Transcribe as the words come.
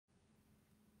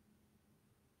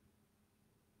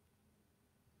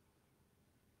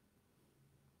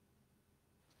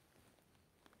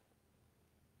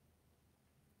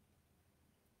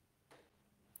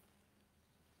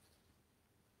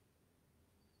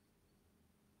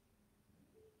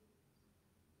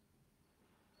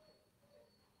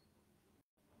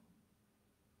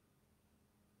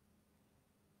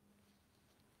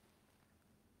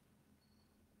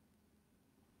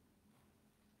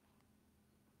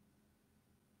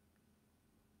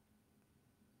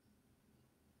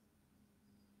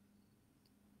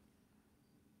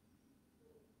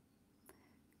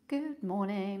Good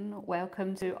morning.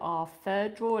 Welcome to our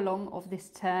third draw along of this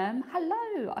term.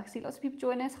 Hello. I see lots of people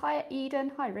joining us. Hi Eden.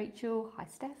 Hi Rachel. Hi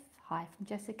Steph. Hi from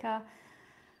Jessica.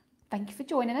 Thank you for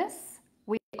joining us.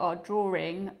 We are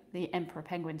drawing the Emperor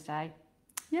Penguin today.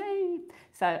 Yay.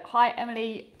 So hi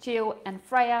Emily, Jill and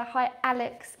Freya. Hi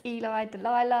Alex, Eli,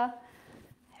 Delilah.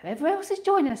 Whoever else is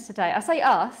joining us today. I say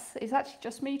us, it's actually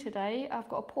just me today. I've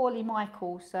got a poorly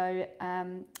Michael, so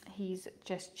he's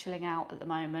just chilling out at the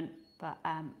moment. But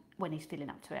when he's feeling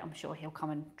up to it, I'm sure he'll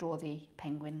come and draw the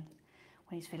penguin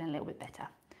when he's feeling a little bit better.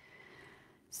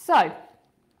 So I'm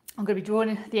going to be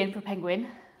drawing the Emperor Penguin,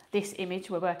 this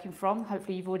image we're working from.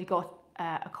 Hopefully you've already got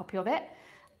a copy of it,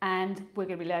 and we're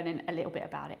going to be learning a little bit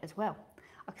about it as well.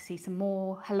 I can see some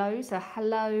more hellos. So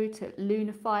hello to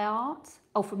Lunify Art.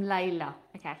 Oh, from Layla.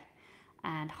 Okay.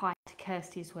 And hi to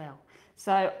Kirsty as well.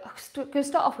 So I'm going to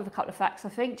start off with a couple of facts, I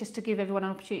think, just to give everyone an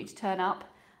opportunity to turn up.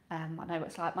 I know what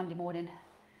it's like Monday morning.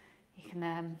 You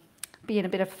can be in a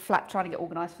bit of flap trying to get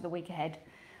organised for the week ahead.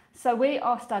 So we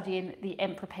are studying the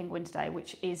Emperor Penguin today,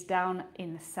 which is down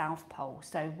in the South Pole.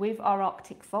 So with our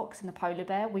Arctic fox and the polar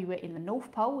bear, we were in the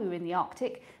North Pole, we were in the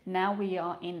Arctic. Now we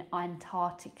are in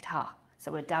Antarctica.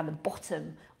 So we're down the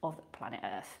bottom of planet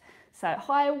Earth. So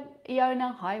hi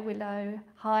Iona, hi Willow,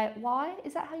 hi Y,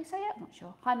 is that how you say it? I'm not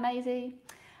sure. Hi Maisie.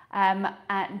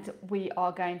 And we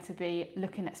are going to be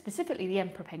looking at specifically the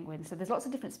Emperor penguin. So there's lots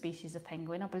of different species of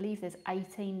penguin. I believe there's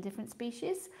 18 different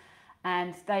species,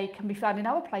 and they can be found in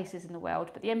other places in the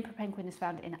world, but the Emperor penguin is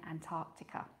found in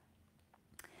Antarctica.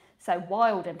 So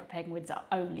wild Emperor penguins are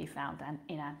only found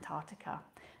in Antarctica.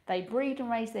 They breed and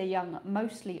raise their young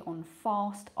mostly on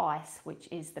fast ice, which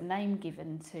is the name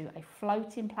given to a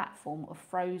floating platform of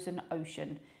frozen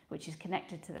ocean, which is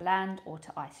connected to the land or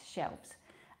to ice shelves.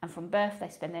 And from birth, they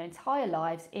spend their entire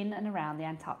lives in and around the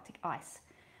Antarctic ice.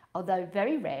 Although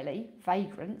very rarely,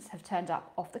 vagrants have turned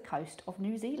up off the coast of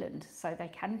New Zealand, so they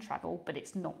can travel, but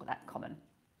it's not that common.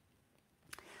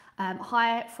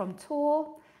 Hi from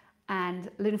Tor,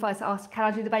 and Lunify's asked, can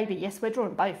I do the baby? Yes, we're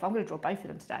drawing both. I'm going to draw both of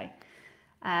them today.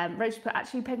 Rachel put,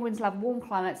 actually penguins love warm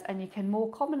climates and you can more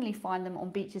commonly find them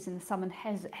on beaches in the southern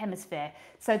hemisphere.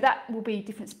 So that will be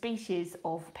different species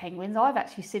of penguins. I've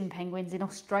actually seen penguins in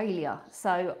Australia.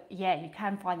 So yeah, you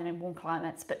can find them in warm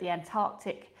climates, but the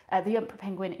Antarctic, the Emperor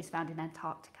penguin is found in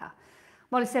Antarctica.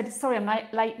 Molly said, sorry I'm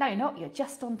late. No, you're not, you're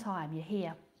just on time, you're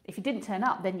here. If you didn't turn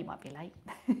up, then you might be late.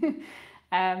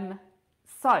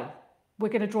 So we're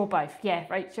going to draw both. Yeah,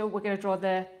 Rachel, we're going to draw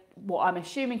what I'm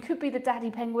assuming could be the daddy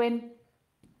penguin,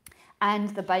 and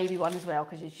the baby one as well,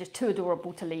 because it's just too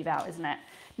adorable to leave out, isn't it?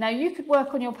 Now you could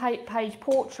work on your page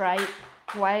portrait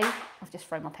way. I've just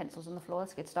thrown my pencils on the floor,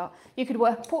 that's a good start. You could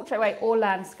work portrait way or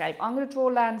landscape. I'm going to draw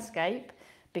landscape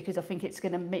because I think it's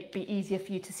going to be easier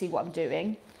for you to see what I'm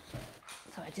doing.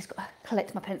 So I just got to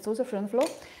collect my pencils, I threw on the floor.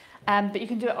 But you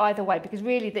can do it either way, because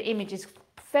really the image is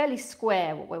fairly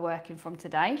square, what we're working from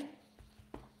today.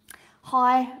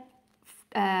 Hi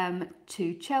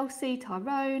to Chelsea,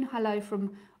 Tyrone, hello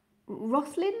from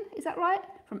Rosslyn, is that right?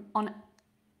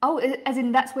 Oh, as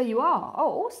in that's where you are.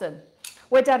 Oh, awesome.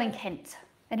 We're down in Kent.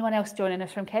 Anyone else joining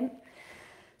us from Kent?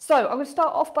 So I'm going to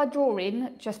start off by drawing,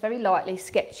 just very lightly,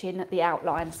 sketching the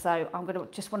outline. So I'm going to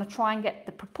just want to try and get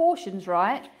the proportions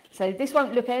right. So this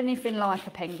won't look anything like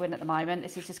a penguin at the moment.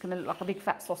 This is just going to look like a big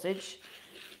fat sausage,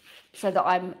 so that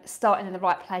I'm starting in the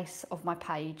right place of my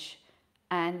page.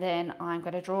 And then I'm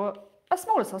going to draw a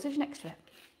smaller sausage next to it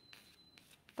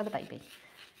for the baby.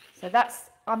 So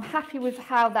I'm happy with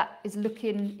how that is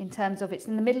looking in terms of it's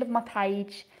in the middle of my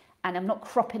page and I'm not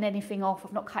cropping anything off.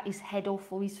 I've not cut his head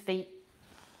off or his feet.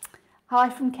 Hi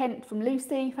from Kent, from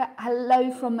Lucy.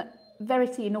 Hello from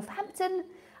Verity in Northampton,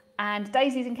 and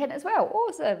Daisy's in Kent as well.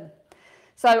 Awesome.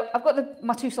 So I've got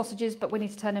my two sausages, but we need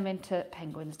to turn them into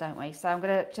penguins, don't we? So I'm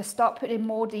going to just start putting in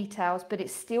more details, but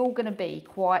it's still going to be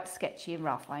quite sketchy and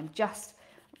rough. I'm just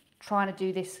trying to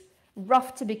do this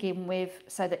rough to begin with,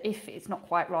 so that if it's not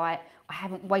quite right, I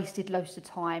haven't wasted loads of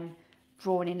time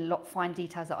drawing in a lot of fine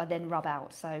details that I then rub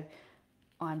out. So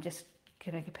I'm just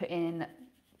going to put in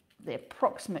the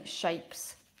approximate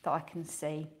shapes that I can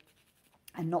see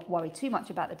and not worry too much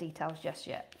about the details just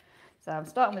yet. So I'm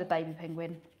starting with a baby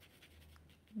penguin.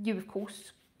 You, of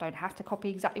course, don't have to copy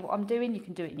exactly what I'm doing. You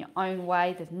can do it in your own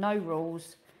way. There's no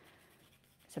rules.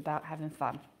 It's about having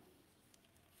fun.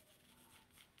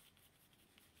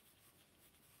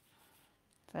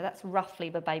 So that's roughly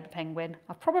the baby penguin.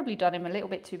 I've probably done him a little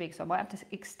bit too big, so I might have to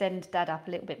extend Dad up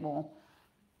a little bit more.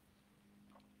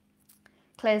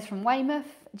 Claire's from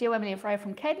Weymouth, Jill, Emily and Freya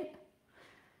from Kent.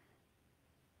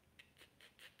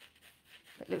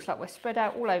 It looks like we're spread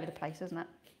out all over the place, doesn't it?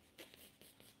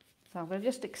 So I'm going to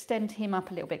just extend him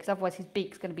up a little bit because otherwise his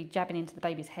beak's going to be jabbing into the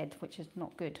baby's head, which is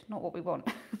not good, not what we want.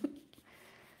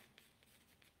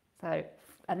 So,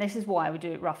 and this is why we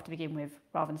do it rough to begin with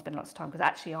rather than spend lots of time, because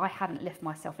actually I hadn't left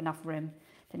myself enough room.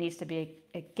 There needs to be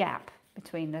a gap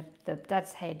between the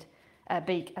dad's head,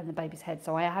 beak and the baby's head.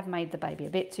 So I have made the baby a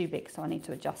bit too big, so I need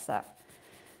to adjust that.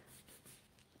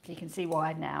 So you can see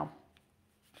why now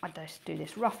I just do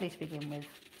this roughly to begin with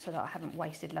so that I haven't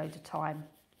wasted loads of time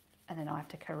and then I have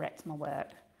to correct my work.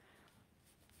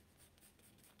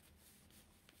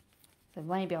 So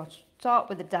maybe I'll start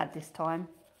with the dad this time.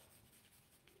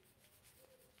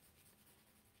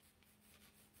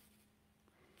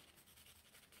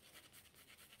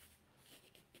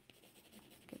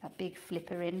 Get that big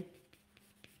flipper in.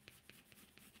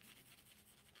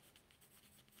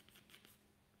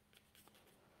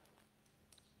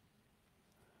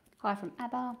 Hi from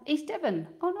Abba. East Devon.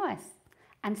 Oh, nice.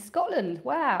 And Scotland.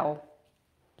 Wow.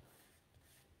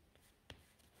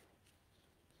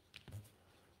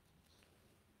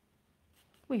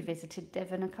 We visited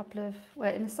Devon a couple of,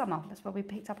 well, in the summer. That's where we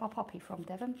picked up our puppy from,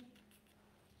 Devon.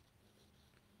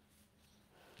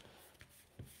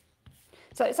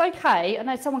 So it's okay. I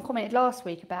know someone commented last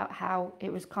week about how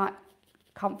it was quite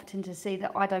comforting to see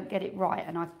that I don't get it right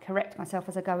and I correct myself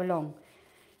as I go along.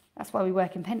 That's why we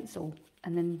work in pencil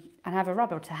and have a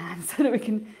rubber to hand so that we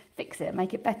can fix it and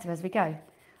make it better as we go.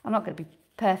 I'm not going to be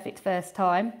perfect first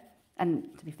time, and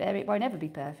to be fair, it won't ever be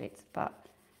perfect, but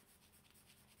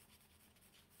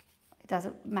it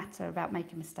doesn't matter about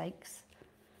making mistakes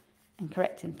and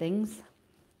correcting things.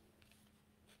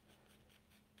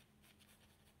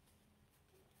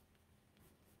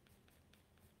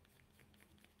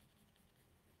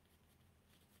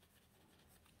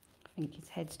 I think his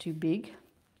head's too big.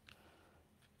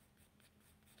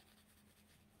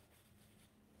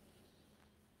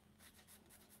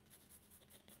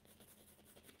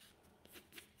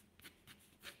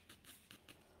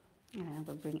 And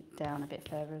we'll bring it down a bit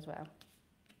further as well.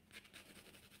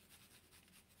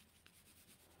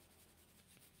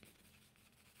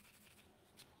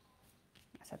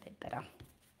 That's a bit better.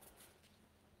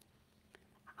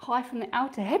 Hi from the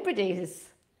Outer Hebrides.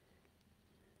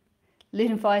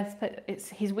 Lunafi's,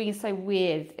 his wing is so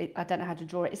weird, I don't know how to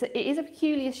draw it. It is a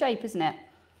peculiar shape, isn't it?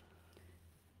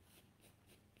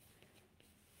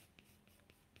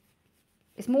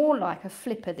 It's more like a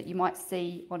flipper that you might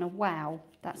see on a wow.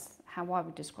 That's how I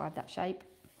would describe that shape.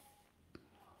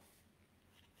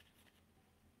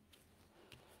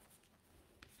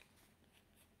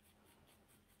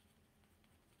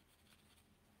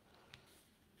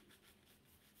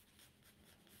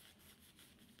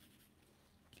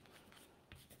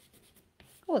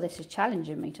 Oh, this is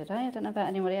challenging me today. I don't know about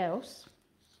anybody else.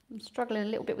 I'm struggling a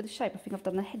little bit with the shape. I think I've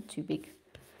done the head too big.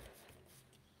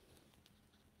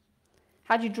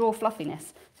 How do you draw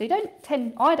fluffiness? So I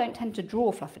don't tend to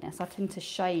draw fluffiness, I tend to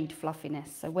shade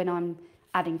fluffiness. So when I'm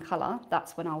adding colour,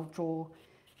 that's when I'll draw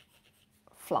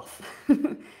fluff.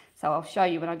 So I'll show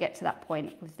you when I get to that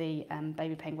point with the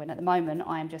baby penguin. At the moment,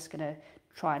 I am just going to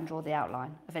try and draw the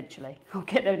outline eventually. I'll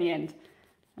get there in the end.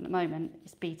 At the moment,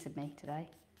 it's beaten me today.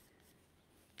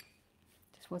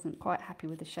 Just wasn't quite happy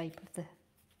with the shape of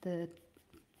the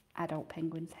adult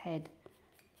penguin's head.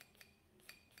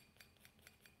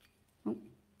 Oh.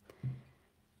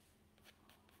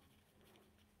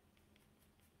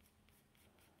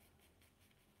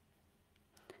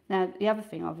 Now, the other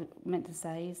thing I meant to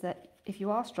say is that if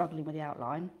you are struggling with the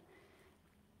outline,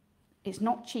 it's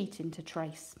not cheating to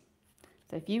trace.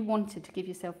 So if you wanted to give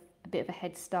yourself a bit of a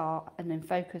head start and then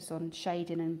focus on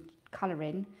shading and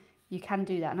colouring, you can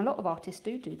do that. And a lot of artists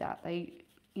do that. They,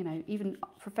 you know, even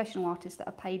professional artists that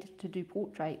are paid to do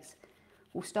portraits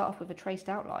will start off with a traced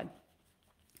outline.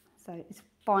 So it's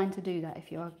fine to do that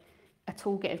if you're at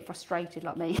all getting frustrated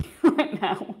like me right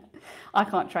now. I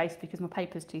can't trace because my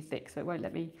paper's too thick, so it won't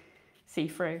let me see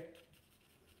through.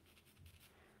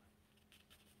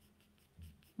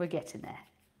 We're getting there.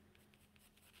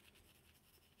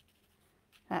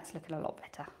 That's looking a lot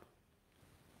better.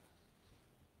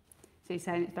 So you're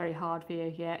saying it's very hard for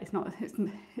you? Yeah, it's not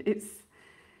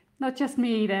just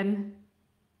me then.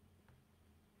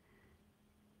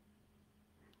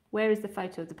 Where is the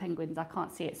photo of the penguins? I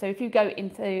can't see it. So if you go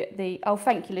into the... Oh,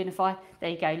 thank you, Lunify. There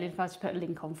you go. Lunify's put a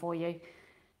link on for you.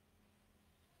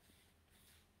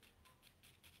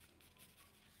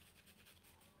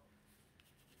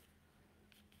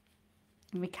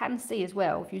 And we can see as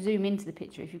well, if you zoom into the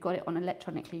picture, if you've got it on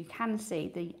electronically, you can see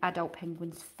the adult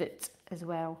penguin's foot as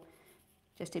well,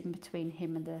 just in between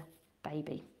him and the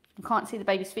baby. You can't see the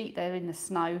baby's feet, they're in the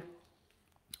snow,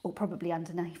 or probably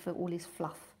underneath all his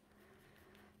fluff.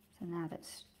 So now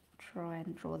let's try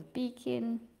and draw the beak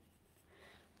in.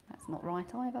 That's not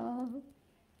right either.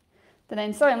 But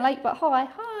then, sorry I'm late, but hi.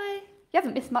 You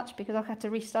haven't missed much because I've had to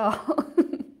restart.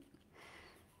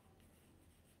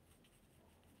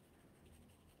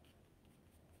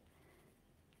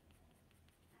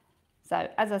 So,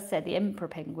 as I said, the emperor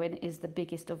penguin is the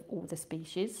biggest of all the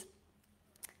species.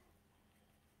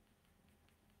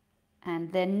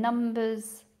 And their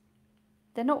numbers,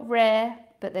 they're not rare,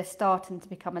 but they're starting to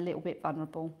become a little bit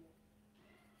vulnerable.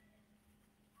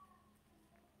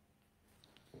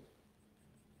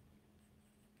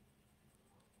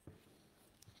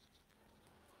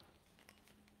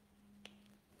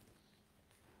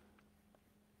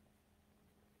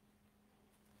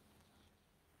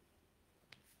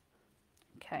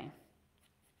 Okay.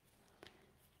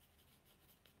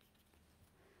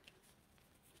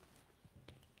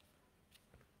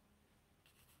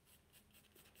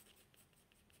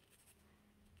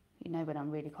 You know when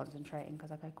I'm really concentrating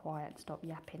because I go quiet and stop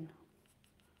yapping.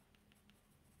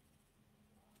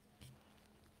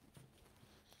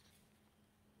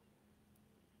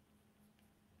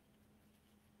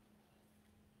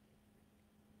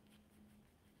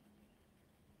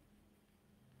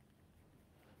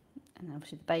 And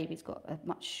obviously the baby's got a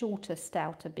much shorter,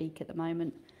 stouter beak at the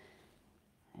moment.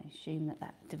 I assume that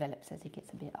that develops as he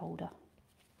gets a bit older.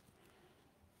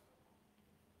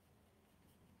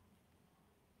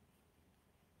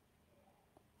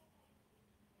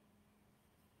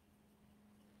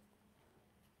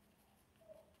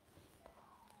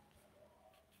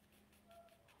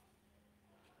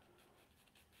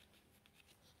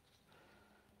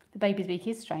 The baby's beak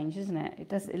is strange, isn't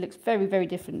it? It looks very, very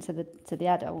different to the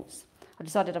adults. I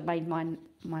decided I've made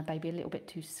my baby a little bit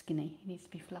too skinny. He needs to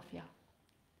be fluffier.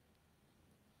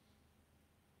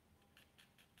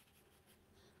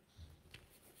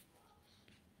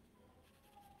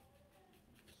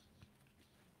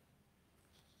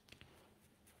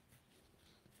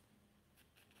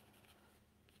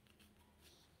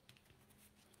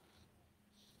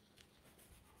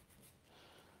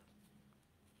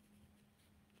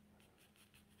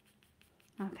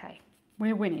 Okay,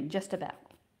 we're winning just about.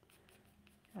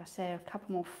 I'll say a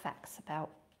couple more facts about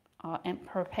our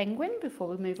emperor penguin before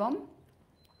we move on.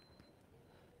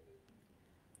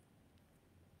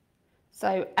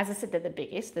 So, as I said, they're the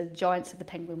biggest, the giants of the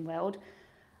penguin world,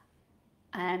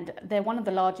 and they're one of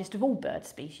the largest of all bird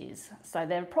species. So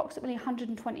they're approximately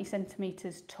 120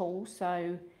 centimetres tall.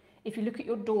 So if you look at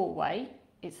your doorway,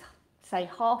 it's say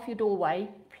half your doorway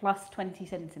plus 20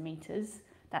 centimetres.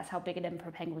 That's how big an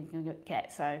emperor penguin can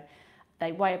get. So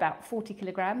they weigh about 40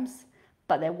 kilograms,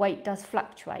 but their weight does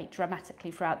fluctuate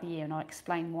dramatically throughout the year, and I'll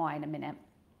explain why in a minute.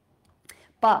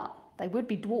 But they would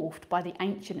be dwarfed by the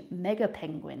ancient mega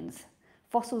penguins.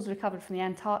 Fossils recovered from the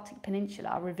Antarctic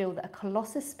Peninsula reveal that a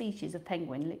colossus species of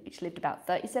penguin, which lived about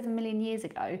 37 million years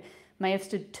ago, may have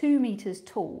stood 2 metres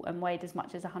tall and weighed as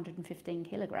much as 115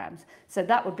 kilograms. So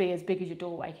that would be as big as your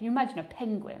doorway. Can you imagine a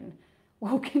penguin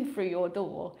walking through your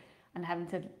door and having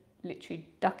to literally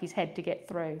duck his head to get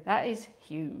through? That is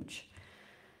huge.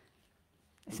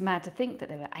 It's mad to think that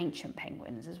they were ancient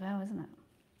penguins as well, isn't it?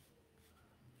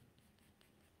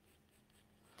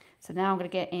 So now I'm going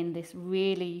to get in this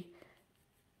really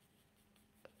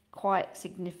quite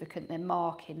significant, their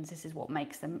markings. This is what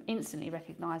makes them instantly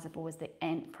recognisable as the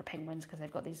emperor penguins, because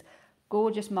they've got these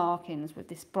gorgeous markings with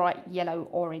this bright yellow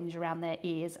orange around their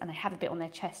ears, and they have a bit on their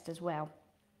chest as well.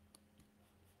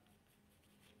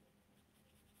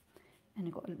 And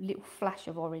you've got a little flash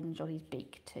of orange on his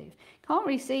beak too. Can't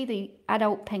really see the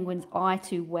adult penguin's eye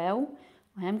too well.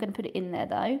 I am going to put it in there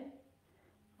though. I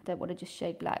don't want to just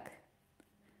shade black.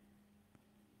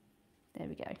 There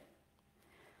we go.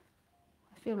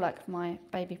 I feel like my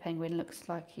baby penguin looks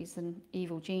like he's an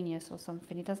evil genius or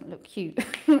something. He doesn't look cute.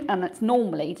 And that's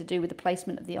normally to do with the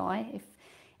placement of the eye. If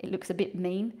it looks a bit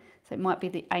mean, so it might be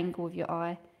the angle of your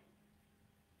eye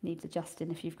needs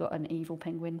adjusting if you've got an evil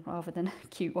penguin rather than a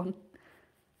cute one.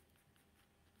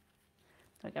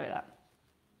 So go with that.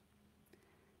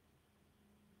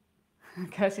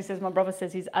 Kirsty says, my brother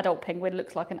says his adult penguin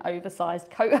looks like an oversized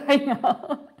coat hanger.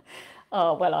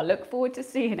 Oh, well, I look forward to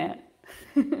seeing it.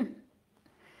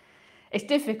 It's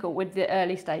difficult with the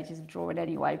early stages of drawing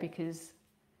anyway, because,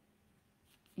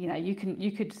 you know,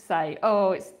 you could say,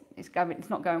 oh, it's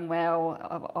not going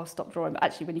well, I'll stop drawing. But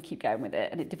actually, when you keep going with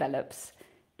it and it develops,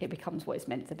 it becomes what it's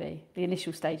meant to be. The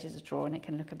initial stages of drawing, it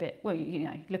can look a bit, well, you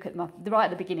know, look at right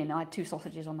at the beginning, I had 2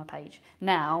 sausages on my page.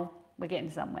 Now we're getting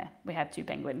somewhere. We have 2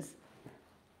 penguins.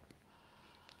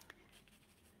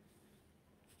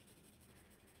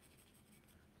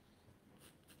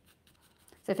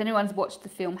 So if anyone's watched the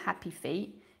film Happy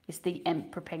Feet, It's the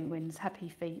Emperor Penguins, Happy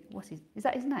Feet. Is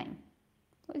that his name?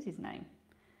 What is his name?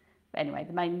 But anyway,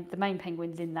 the main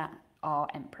penguins in that are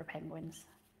Emperor Penguins.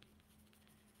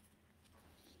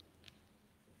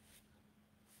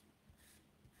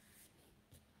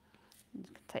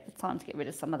 Take the time to get rid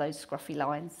of some of those scruffy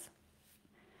lines.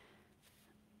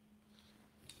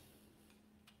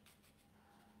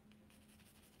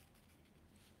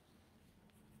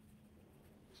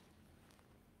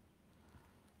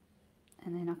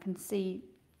 And then I can see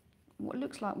what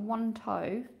looks like one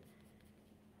toe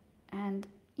and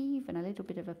even a little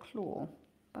bit of a claw,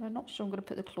 but I'm not sure I'm going to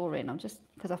put the claw in. I'm just,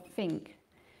 because I think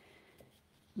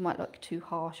it might look too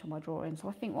harsh on my drawing. So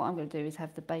I think what I'm going to do is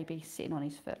have the baby sitting on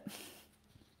his foot.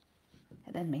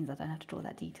 It then means I don't have to draw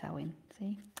that detail in.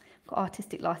 See, I've got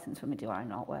artistic license when we do our own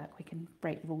artwork. We can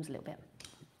break the rules a little bit.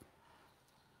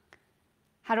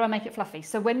 How do I make it fluffy?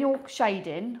 So when you're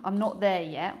shading, I'm not there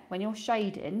yet. When you're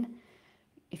shading,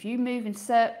 if you move in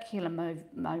circular movements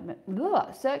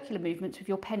with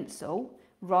your pencil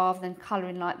rather than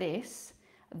colouring like this,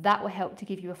 that will help to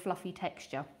give you a fluffy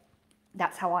texture.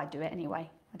 That's how I do it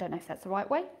anyway. I don't know if that's the right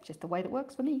way, just the way that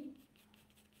works for me.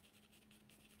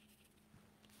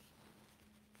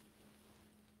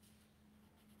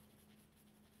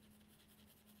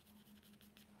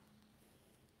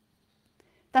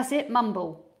 That's it,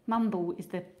 Mumble. Mumble is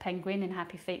the penguin in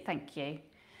Happy Feet, thank you.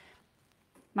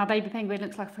 My baby penguin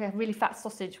looks like a really fat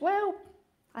sausage. Well,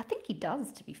 I think he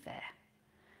does, to be fair.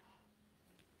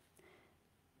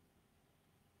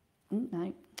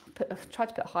 No, I've tried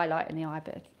to put a highlight in the eye,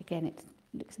 but again, it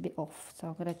looks a bit off. So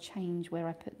I'm going to change where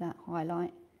I put that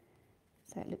highlight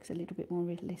so it looks a little bit more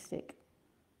realistic.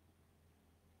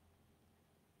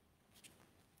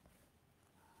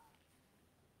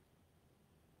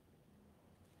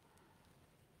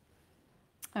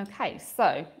 Okay,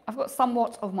 so I've got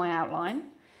somewhat of my outline,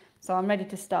 so I'm ready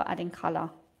to start adding colour.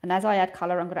 And as I add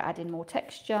colour, I'm going to add in more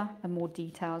texture and more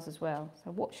details as well.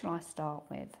 So what shall I start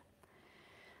with?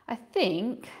 I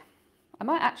think I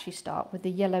might actually start with the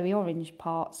yellowy orange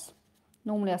parts.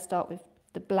 Normally I start with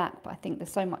the black, but I think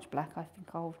there's so much black, I think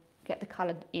I'll get the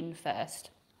colour in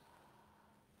first.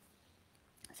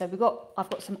 So I've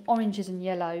got some oranges and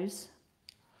yellows.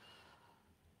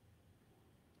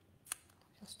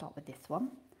 I'll start with this one.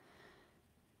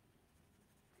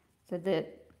 So the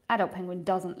adult penguin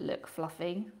doesn't look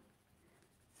fluffy,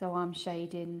 so I'm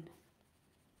shading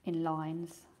in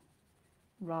lines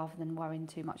rather than worrying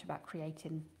too much about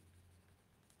creating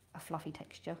a fluffy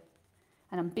texture.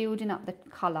 And I'm building up the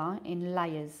colour in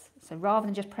layers. So rather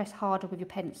than just press harder with your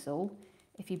pencil,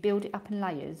 if you build it up in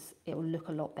layers, it will look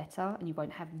a lot better and you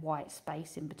won't have white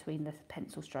space in between the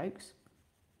pencil strokes.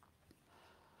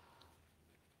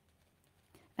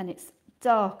 And it's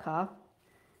darker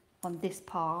on this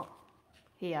part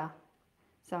here.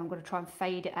 So I'm going to try and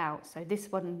fade it out. So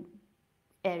this one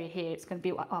area here, it's going to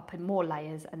be up in more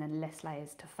layers and then less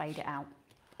layers to fade it out.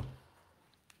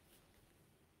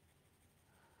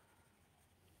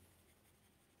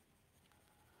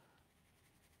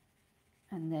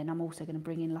 And then I'm also going to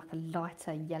bring in like a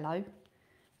lighter yellow.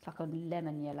 It's like a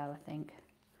lemon yellow, I think.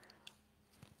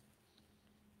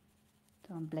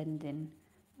 So I'm blending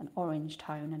an orange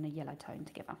tone and a yellow tone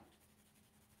together.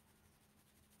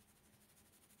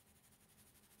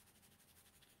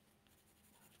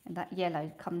 And that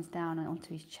yellow comes down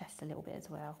onto his chest a little bit as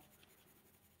well.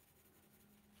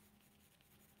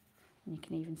 And you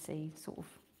can even see sort of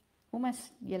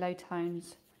almost yellow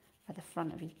tones at the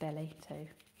front of his belly too.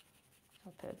 So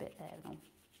I'll put a bit there and all.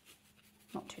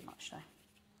 Not too much though.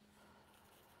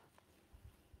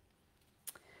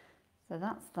 So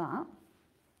that's that.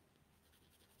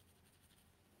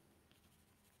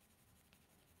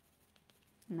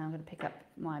 Now I'm going to pick up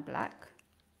my black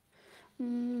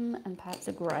and perhaps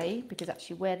a grey, because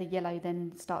actually where the yellow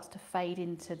then starts to fade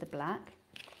into the black,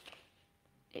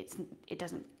 it's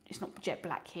not jet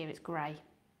black here, it's grey.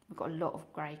 We've got a lot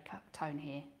of grey tone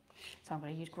here. So I'm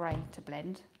going to use grey to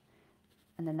blend,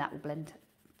 and then that will blend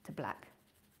to black.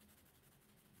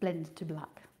 Blend to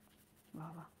black,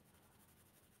 rather.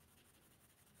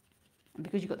 And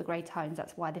because you've got the grey tones,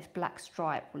 that's why this black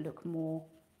stripe will look more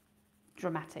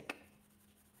dramatic.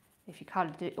 If you kind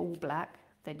of do it all black,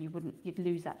 then you'd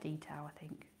lose that detail, I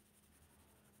think.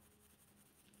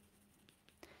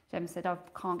 Gemma said, I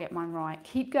can't get mine right.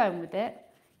 Keep going with it.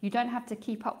 You don't have to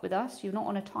keep up with us. You're not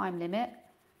on a time limit.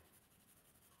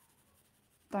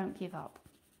 Don't give up.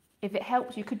 If it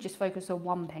helps, you could just focus on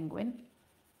one penguin.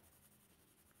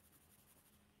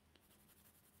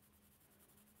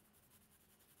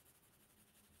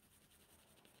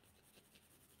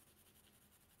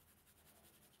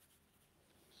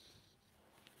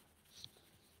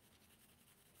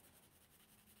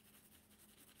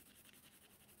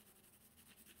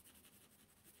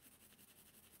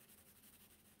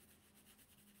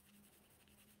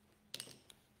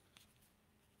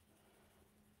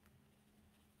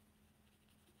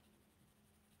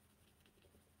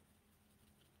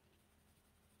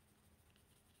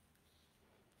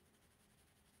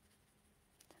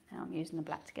 I'm using the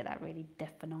black to get that really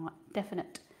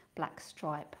definite black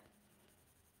stripe.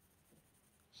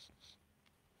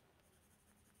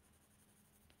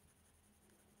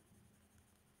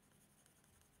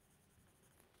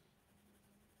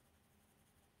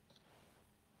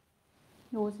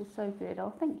 Yours is so good.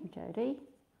 Oh, thank you, Jodie.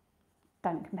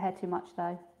 Don't compare too much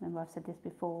though. Remember, I've said this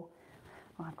before.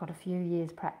 I've got a few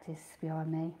years practice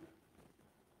behind me.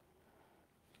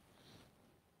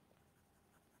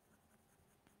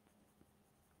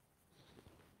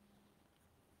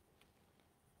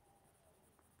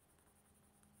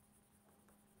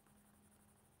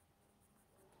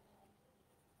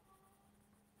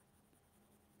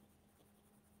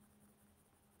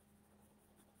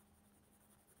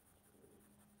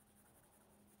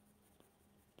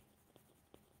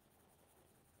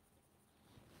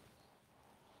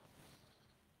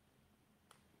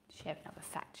 Share another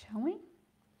fact, shall we?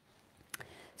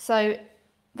 So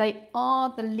they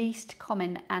are the least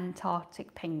common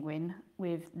Antarctic penguin,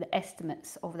 with the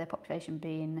estimates of their population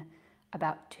being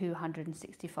about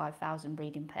 265,000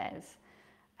 breeding pairs.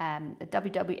 The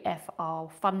WWF are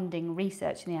funding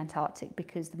research in the Antarctic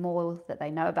because the more that they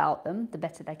know about them, the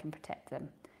better they can protect them.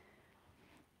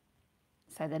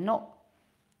 So they're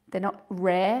not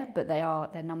rare, but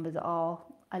their numbers are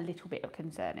a little bit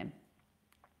concerning.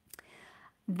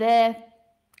 Their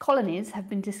colonies have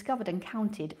been discovered and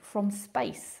counted from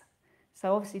space.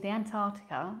 So obviously the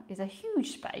Antarctica is a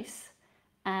huge space,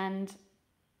 and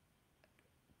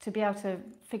to be able to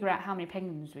figure out how many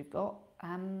penguins we've got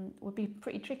would be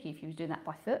pretty tricky if you was doing that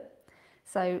by foot.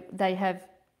 So they have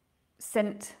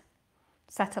sent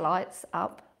satellites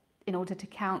up in order to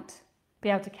be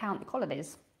able to count the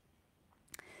colonies.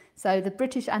 So the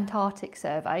British Antarctic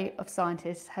Survey of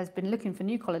Scientists has been looking for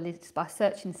new colonies by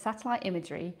searching satellite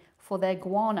imagery for their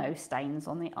guano stains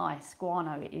on the ice.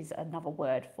 Guano is another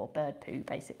word for bird poo,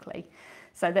 basically.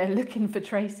 So they're looking for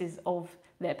traces of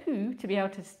their poo to be able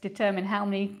to determine how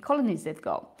many colonies they've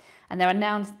got. And there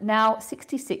are now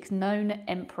 66 known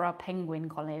emperor penguin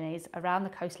colonies around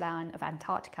the coastline of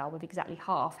Antarctica, with exactly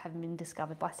half having been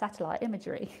discovered by satellite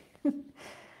imagery.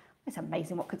 It's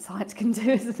amazing what science can do,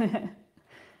 isn't it?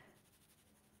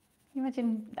 Can you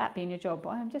imagine that being your job?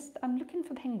 I'm looking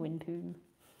for penguin poo.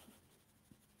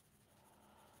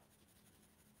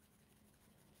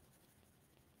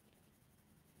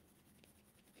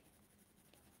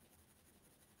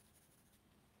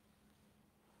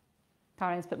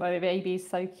 Karen's put, my baby is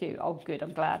so cute. Oh, good,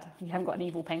 I'm glad. You haven't got an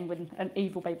evil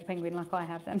baby penguin like I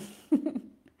have then.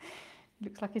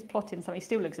 Looks like he's plotting something. He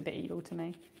still looks a bit evil to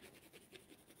me.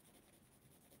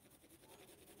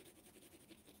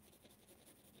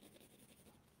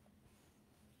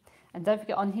 And don't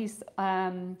forget, on his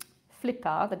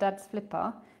flipper, the dad's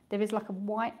flipper, there is like a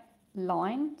white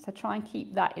line. So try and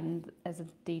keep that in as a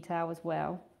detail as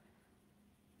well.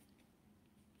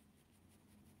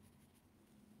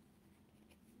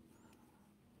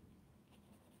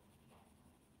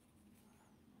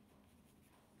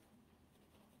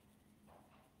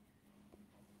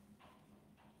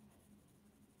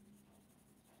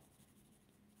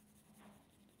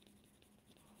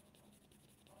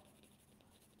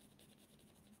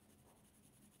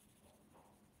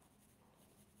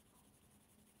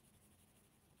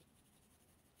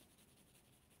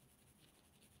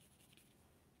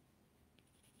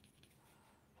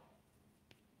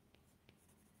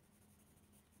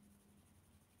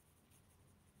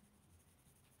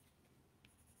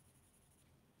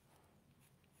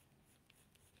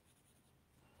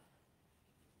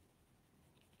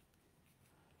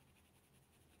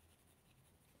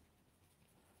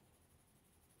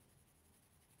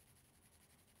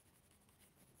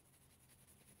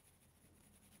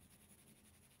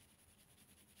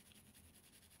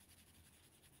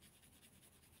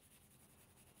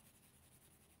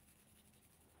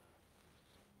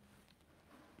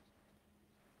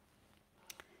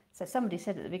 So somebody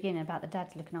said at the beginning about the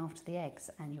dads looking after the eggs,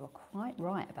 and you're quite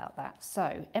right about that.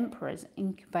 So emperors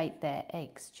incubate their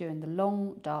eggs during the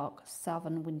long, dark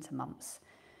southern winter months.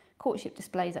 Courtship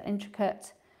displays are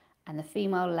intricate, and the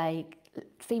female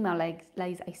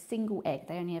lays a single egg.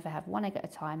 They only ever have one egg at a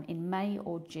time in May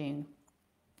or June.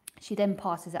 She then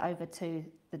passes it over to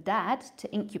the dad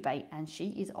to incubate, and she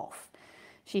is off.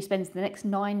 She spends the next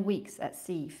 9 weeks at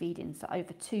sea feeding. So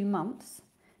over 2 months,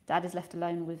 dad is left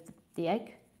alone with the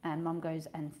egg, and mum goes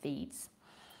and feeds.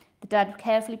 The dad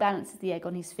carefully balances the egg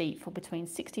on his feet for between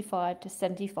 65 to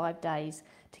 75 days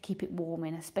to keep it warm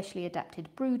in a specially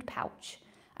adapted brood pouch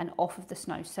and off of the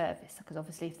snow surface, because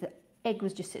obviously if the egg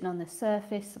was just sitting on the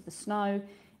surface of the snow,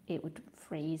 it would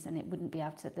freeze and it wouldn't be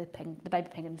able to, the baby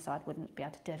penguin inside wouldn't be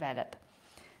able to develop.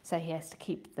 so he has to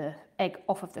keep the egg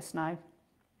off of the snow.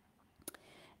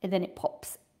 And then it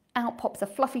pops a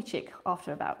fluffy chick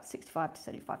after about 65 to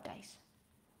 75 days.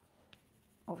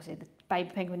 Obviously the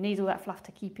baby penguin needs all that fluff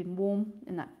to keep him warm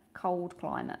in that cold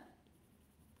climate.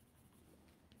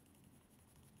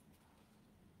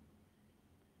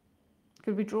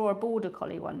 Could we draw a border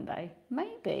collie one day?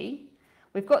 Maybe.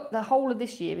 We've got the whole of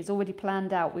this year is already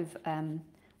planned out with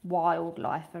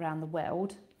wildlife around the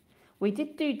world. We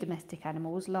did do domestic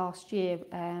animals last year,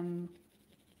 and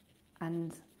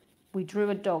we drew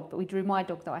a dog, but we drew my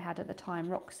dog that I had at the time,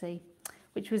 Roxy,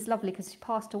 which was lovely because she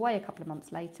passed away a couple of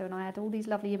months later, and I had all these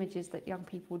lovely images that young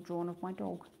people had drawn of my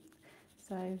dog.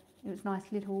 So it was a nice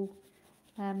little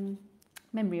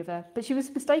memory of her. But she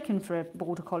was mistaken for a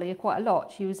border collie quite a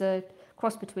lot. She was a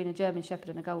cross between a German Shepherd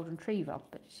and a Golden Retriever,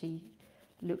 but she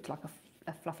looked like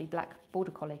a fluffy black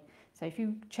border collie. So if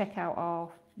you check out our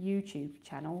YouTube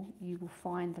channel, you will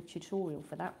find the tutorial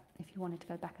for that if you wanted to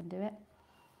go back and do it.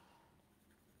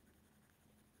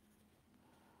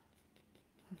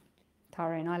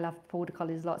 Tyrone, I love border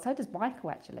collies a lot. So does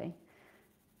Michael, actually.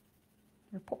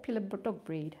 They're a popular dog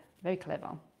breed. Very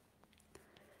clever.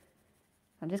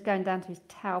 I'm just going down to his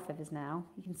tail feathers now.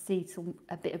 You can see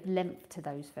a bit of length to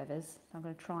those feathers. So I'm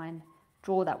going to try and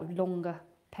draw that with longer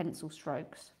pencil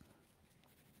strokes.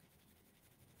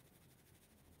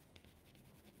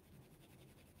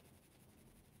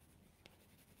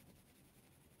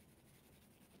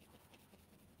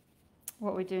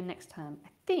 What are we doing next term? I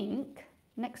think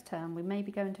next term we may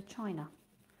be going to China.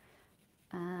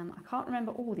 I can't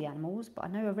remember all the animals, but I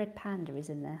know a red panda is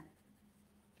in there.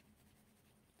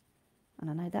 And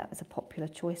I know that was a popular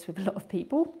choice with a lot of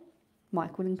people,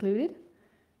 Michael included.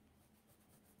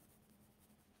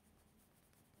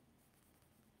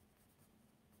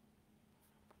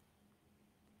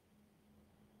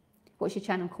 What's your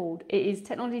channel called? It is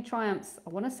Technology Triumphs.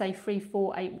 I want to say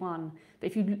 3481,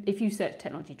 but if you search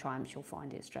Technology Triumphs, you'll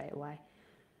find it straight away.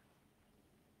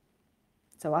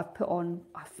 So I've put on,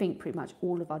 I think pretty much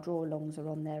all of our draw-alongs are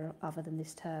on there other than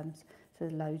this term's. So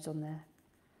there's loads on there.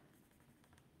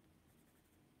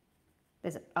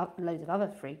 There's loads of other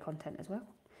free content as well.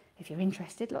 If you're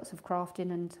interested, lots of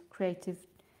crafting and creative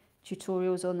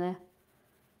tutorials on there.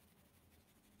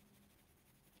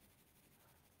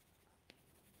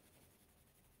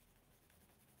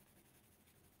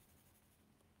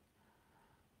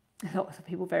 Lots of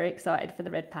people very excited for the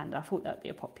red panda. I thought that would be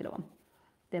a popular one.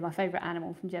 They're my favourite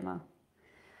animal from Gemma.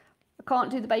 I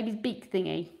can't do the baby's beak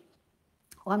thingy.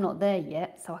 Well, I'm not there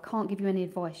yet, so I can't give you any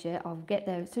advice yet. I'll get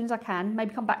there as soon as I can.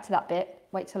 Maybe come back to that bit.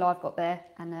 Wait till I've got there,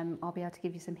 and I'll be able to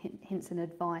give you some hints and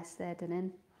advice there,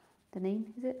 Deneen,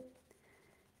 is it?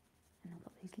 And I've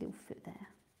got his little foot there.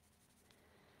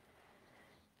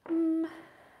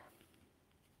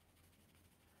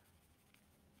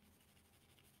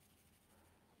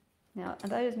 Now,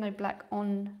 although there's no black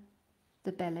on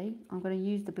the belly, I'm going to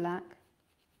use the black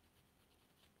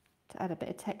to add a bit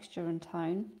of texture and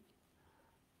tone.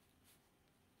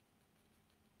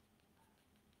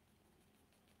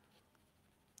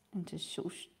 And to sort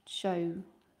of show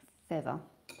feather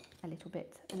a little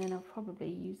bit. And then I'll probably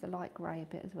use the light grey a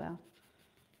bit as well.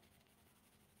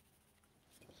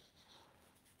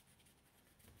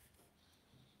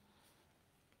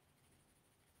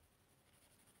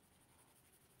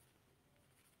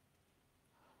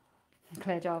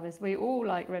 Claire Jarvis, we all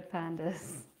like red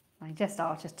pandas. They just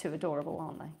are just too adorable,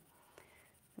 aren't they?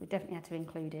 We definitely had to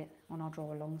include it on our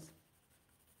draw-alongs.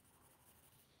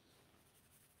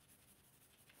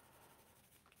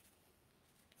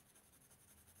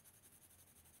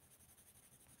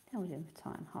 How are we doing for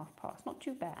time? past. Not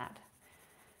too bad.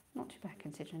 Not too bad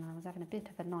considering I was having a bit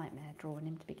of a nightmare drawing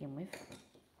him to begin with.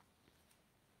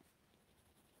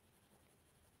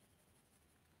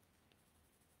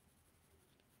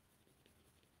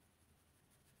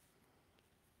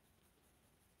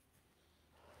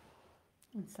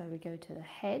 And so we go to the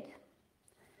head.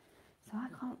 So I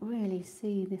can't really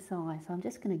see this eye, so I'm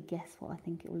just going to guess what I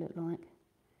think it will look like.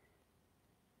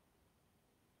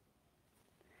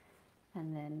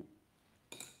 And then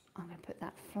I'm going to put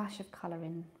that flash of colour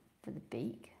in for the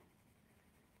beak.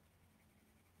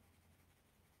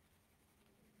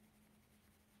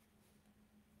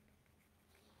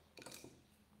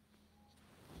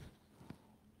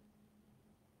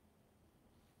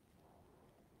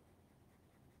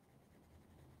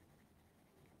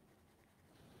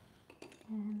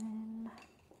 And then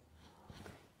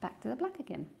back to the black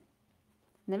again.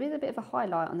 And there is a bit of a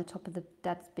highlight on the top of the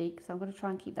dad's beak, so I'm going to try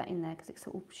and keep that in there because it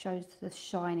sort of shows the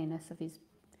shininess of his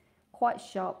quite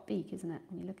sharp beak, isn't it,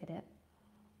 when you look at it?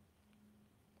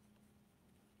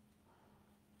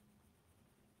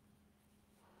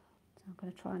 I'm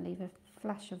going to try and leave a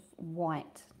flash of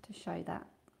white to show that.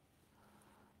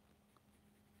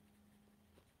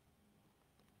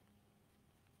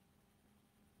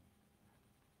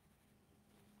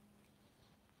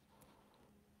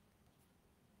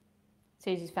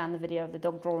 Susie's found the video of the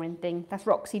dog drawing thing. That's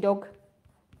Roxy Dog.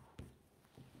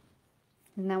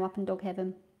 He's now up in dog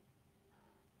heaven.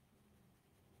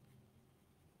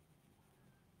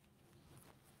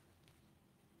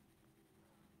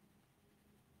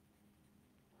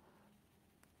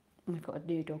 We've got a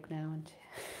new dog now,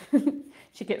 and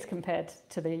she gets compared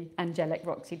to the angelic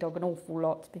Roxy Dog an awful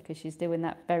lot because she's doing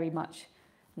that very much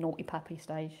naughty puppy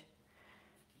stage.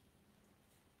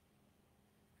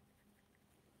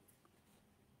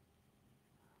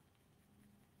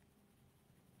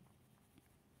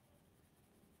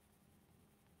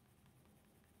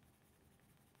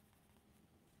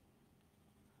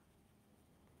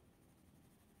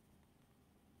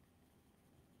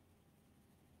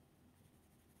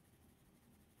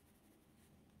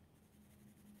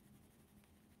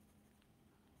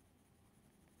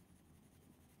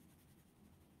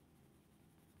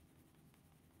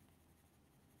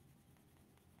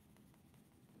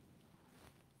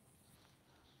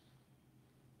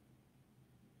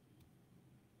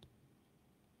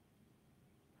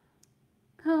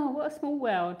 Oh, what a small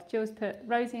world. Jill's put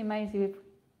Rosie and Maisie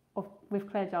with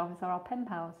Claire Jarvis are our pen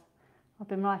pals. I've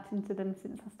been writing to them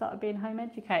since I started being home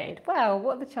educated. Well,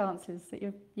 what are the chances that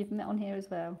you've met on here as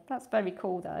well? That's very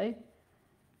cool though.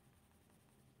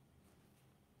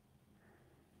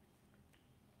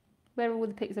 Where are all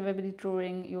the pics of everybody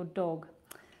drawing your dog?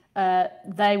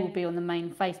 They will be on the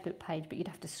main Facebook page, but you'd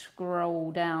have to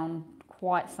scroll down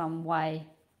quite some way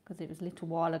because it was a little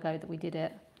while ago that we did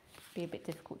it. It'd be a bit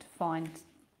difficult to find.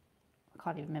 I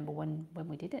can't even remember when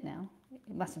we did it now.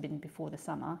 It must have been before the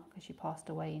summer because she passed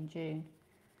away in June.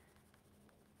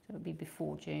 So it'll be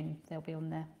before June, they'll be on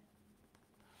there.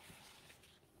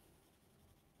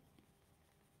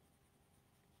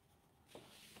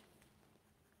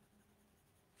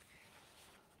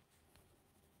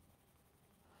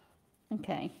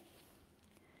 Okay.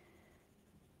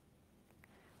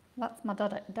 That's my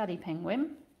daddy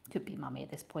penguin. Could be mummy at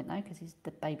this point though, because he's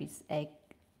the baby's egg.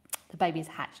 The baby's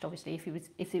hatched, obviously.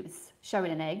 If it was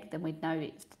showing an egg, then we'd know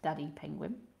it's daddy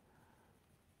penguin.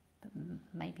 But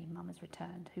maybe mum has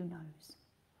returned. Who knows?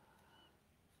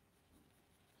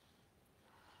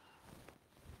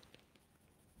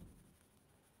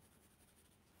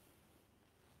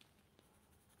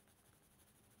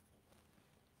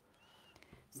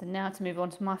 So now to move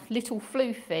on to my little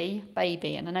floofy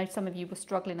baby, and I know some of you were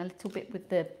struggling a little bit with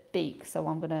the beak, so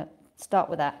I'm going to start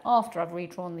with that after I've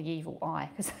redrawn the evil eye,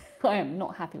 because I am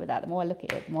not happy with that. The more I look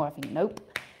at it, the more I think, nope,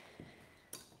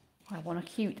 I want a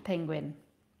cute penguin.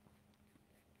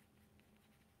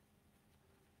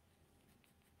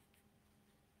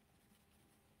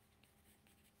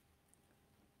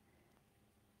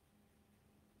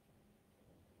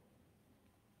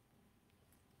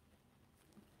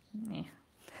 Yeah.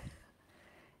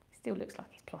 Still looks like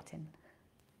he's plotting.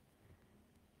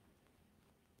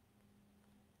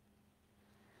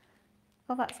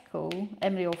 Oh, that's cool.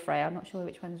 Emily or Freya, I'm not sure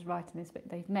which one's writing this, but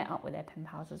they've met up with their pen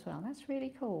pals as well. That's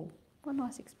really cool. What a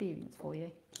nice experience for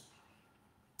you.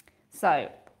 So,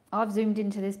 I've zoomed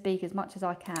into this beak as much as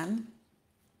I can.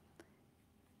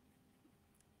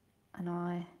 And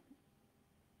I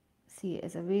see it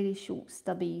as a really short,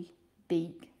 stubby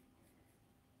beak.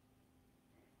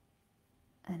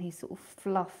 And his sort of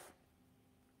fluff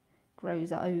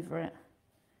grows over it.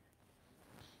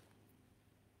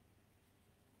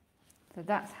 So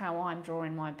that's how I'm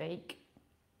drawing my beak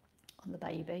on the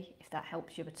baby, if that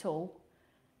helps you at all.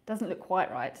 Doesn't look quite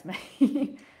right to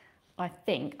me. I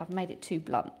think I've made it too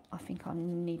blunt. I think I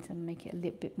need to make it a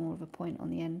little bit more of a point on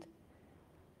the end.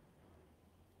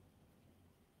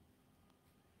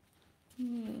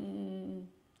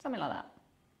 Something like that.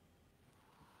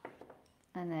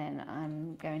 And then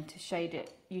I'm going to shade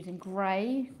it using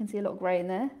grey. You can see a lot of grey in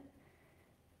there.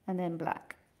 And then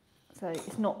black. So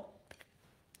it's not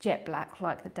jet black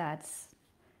like the dad's.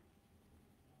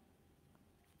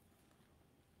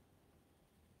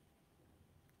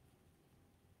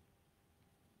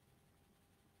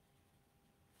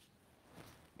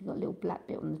 You've got a little black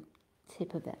bit on the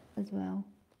tip of it as well.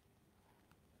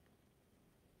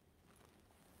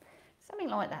 Something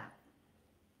like that.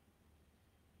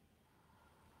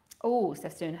 Oh,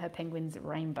 Steph's doing her penguin's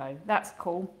rainbow. That's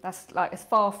cool. That's like as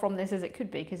far from this as it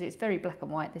could be because it's very black and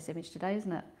white, this image today,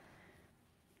 isn't it?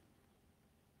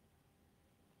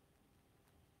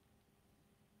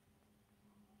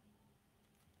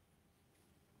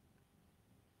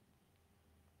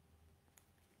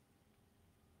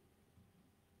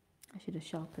 should have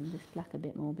sharpened this black a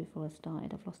bit more before I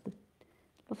started. I've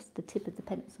lost the tip of the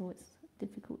pencil. It's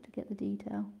difficult to get the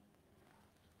detail.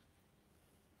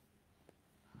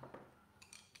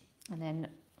 And then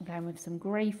I'm going with some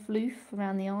grey floof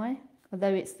around the eye.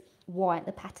 Although it's white,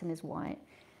 the pattern is white,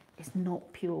 it's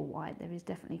not pure white. There is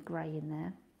definitely grey in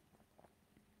there.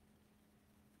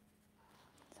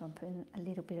 So I'm putting a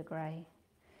little bit of grey,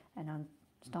 and I'm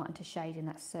starting to shade in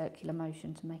that circular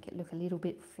motion to make it look a little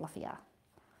bit fluffier.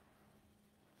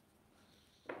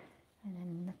 And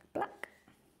then the black.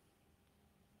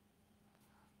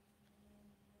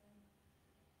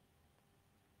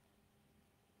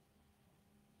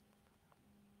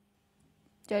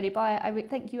 Jodie, bye.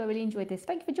 Thank you. I really enjoyed this.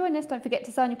 Thank you for joining us. Don't forget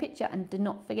to sign your picture, and do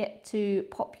not forget to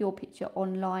pop your picture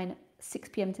online 6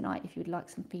 p.m. tonight if you would like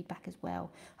some feedback as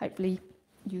well. Hopefully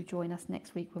you join us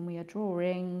next week when we are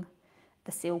drawing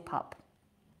the seal pup.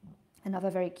 Another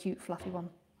very cute fluffy one.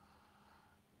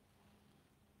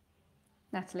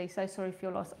 Natalie, so sorry for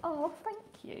your loss. Oh,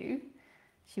 thank you.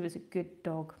 She was a good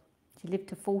dog. She lived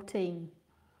to 14.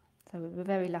 So we were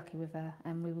very lucky with her,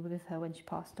 and we were with her when she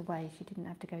passed away. She didn't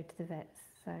have to go to the vets.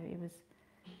 So it was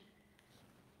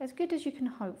as good as you can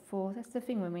hope for. That's the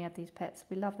thing when we have these pets.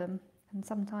 We love them. And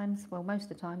sometimes, well, most of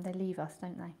the time, they leave us,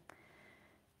 don't they?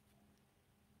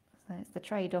 So it's the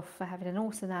trade-off for having an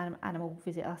awesome animal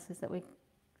visit us, is that we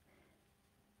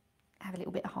have a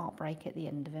little bit of heartbreak at the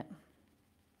end of it.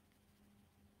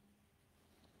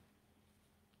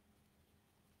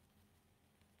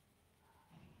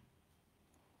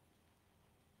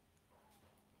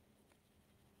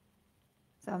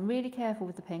 So I'm really careful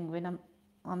with the penguin.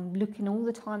 I'm looking all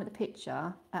the time at the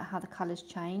picture at how the colours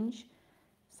change.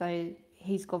 So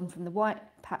he's gone from the white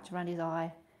patch around his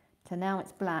eye to now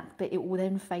it's black, but it will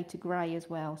then fade to grey as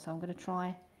well. So I'm going to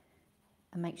try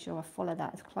and make sure I follow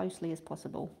that as closely as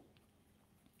possible.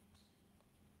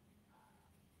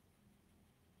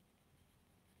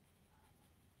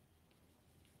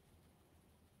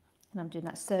 And I'm doing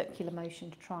that circular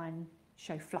motion to try and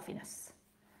show fluffiness.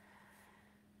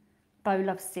 Bo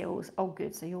loves seals. Oh,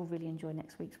 good. So you'll really enjoy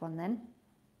next week's one then.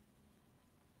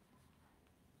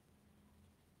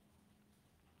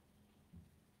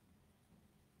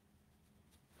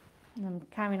 And I'm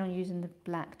carrying on using the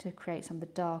black to create some of the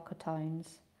darker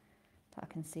tones that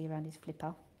I can see around his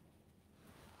flipper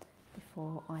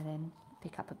before I then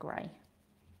pick up a grey.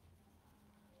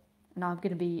 And I'm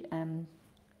going to be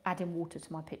adding water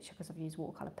to my picture because I've used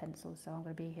watercolour pencils, so I'm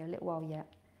going to be here a little while yet.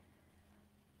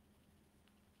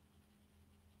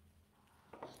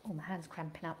 Oh, my hand's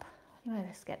cramping up. Anyway,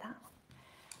 let's get that.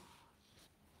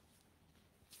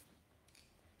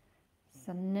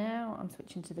 So now I'm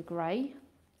switching to the grey.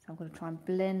 So I'm going to try and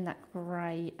blend that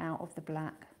grey out of the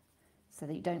black so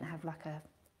that you don't have like a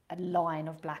line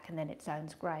of black and then it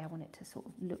turns grey. I want it to sort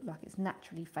of look like it's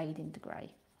naturally fading to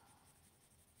grey.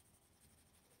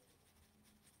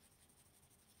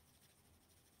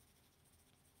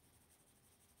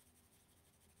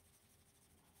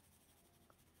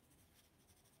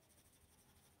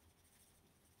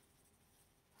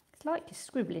 It's like just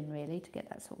scribbling really to get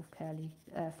that sort of curly,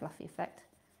 fluffy effect.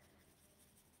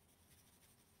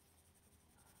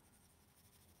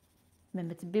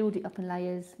 Remember to build it up in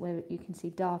layers where you can see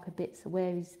darker bits, so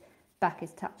where his back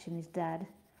is touching his dad.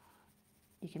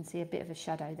 You can see a bit of a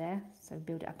shadow there, so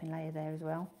build it up in layer there as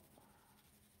well.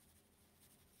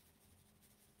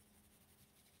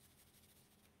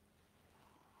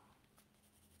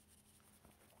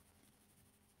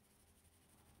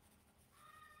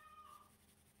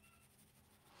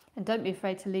 And don't be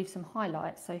afraid to leave some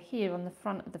highlights. So here on the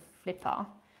front of the flipper,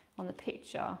 on the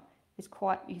picture, is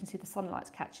quite, you can see the sunlight's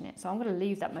catching it. So I'm going to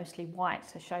leave that mostly white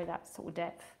to show that sort of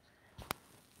depth.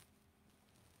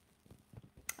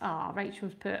 Ah,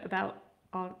 Rachel's put about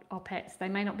our pets. They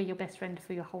may not be your best friend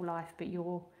for your whole life, but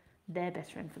you're their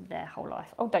best friend for their whole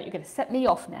life. Oh, don't, you're going to set me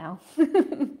off now.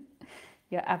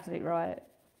 You're absolutely right.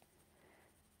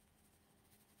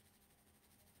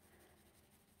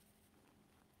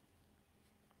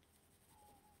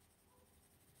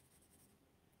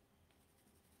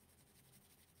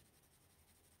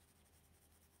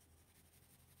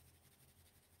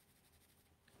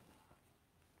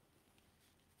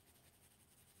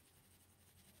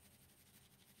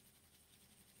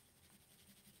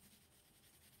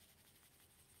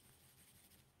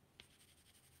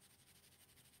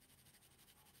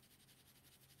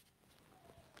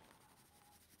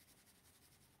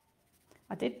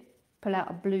 I did pull out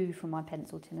a blue from my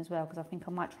pencil tin as well because I think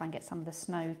I might try and get some of the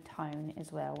snow tone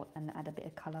as well and add a bit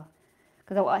of colour.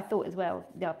 Because I thought as well,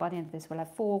 yeah, by the end of this we'll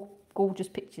have 4 gorgeous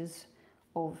pictures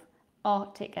of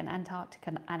Arctic and Antarctic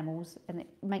animals and it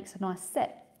makes a nice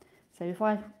set. So if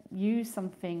I use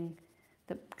something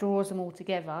that draws them all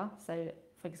together, so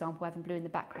for example having blue in the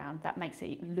background, that makes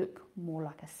it look more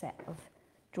like a set of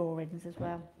drawings as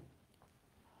well.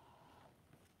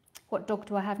 What dog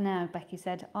do I have now? Becky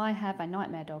said, I have a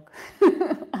nightmare dog.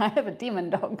 I have a demon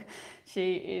dog.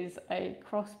 She is a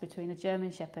cross between a German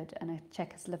Shepherd and a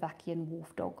Czechoslovakian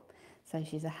wolf dog. So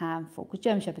she's a handful, because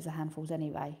German Shepherds are handfuls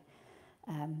anyway.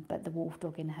 But the wolf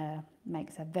dog in her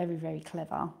makes her very, very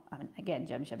clever. I mean, again,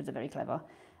 German Shepherds are very clever.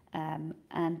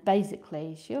 And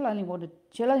basically, she'll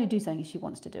only do something if she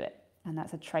wants to do it. And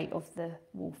that's a trait of the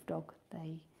wolf dog.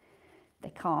 They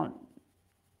can't...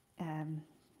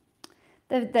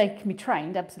 They can be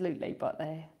trained, absolutely, but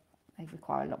they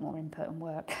require a lot more input and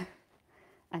work.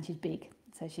 And she's big,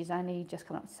 so she's only just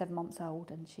come up to 7 months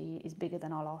old, and she is bigger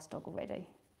than our last dog already.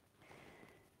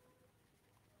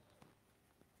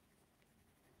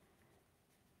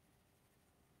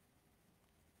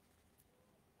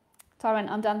 Tyrant,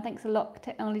 I'm done. Thanks a lot,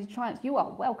 Technology Triumphs. You are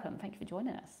welcome. Thank you for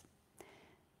joining us.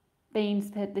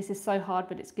 Beans, this is so hard,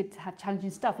 but it's good to have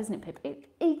challenging stuff, isn't it, Pip?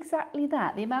 Exactly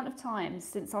that. The amount of times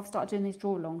since I've started doing these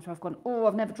draw-alongs where I've gone, oh,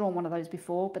 I've never drawn one of those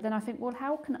before, but then I think, well,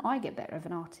 how can I get better as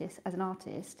an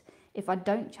artist if I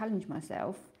don't challenge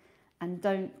myself and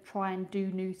don't try and do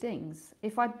new things?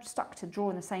 If I stuck to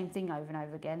drawing the same thing over and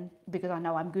over again because I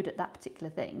know I'm good at that particular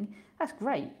thing, that's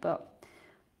great, but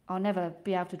I'll never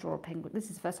be able to draw a penguin. This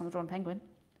is the first time I've drawn a penguin,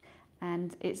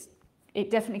 and it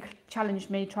definitely challenged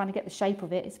me trying to get the shape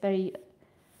of it. It's a very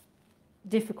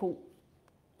difficult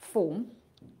form.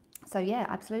 So yeah,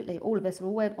 absolutely. All of us are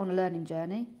always on a learning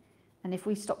journey. And if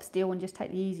we stop still and just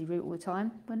take the easy route all the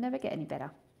time, we'll never get any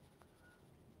better.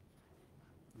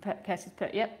 Kirsty's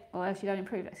put, yep, or else you don't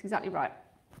improve. That's exactly right.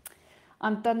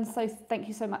 I'm done, so thank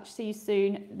you so much. See you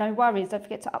soon. No worries, don't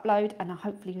forget to upload, and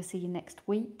hopefully we'll see you next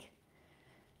week.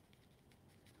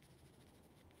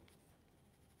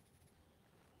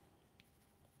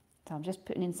 So I'm just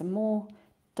putting in some more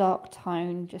dark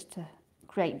tone just to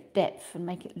create depth and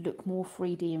make it look more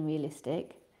 3D and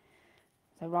realistic.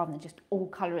 So rather than just all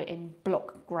colour it in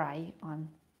block grey, I'm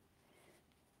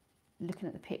looking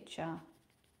at the picture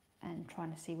and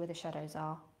trying to see where the shadows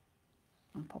are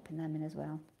and popping them in as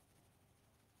well.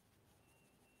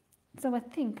 So I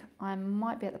think I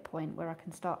might be at the point where I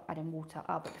can start adding water.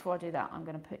 But before I do that, I'm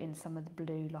going to put in some of the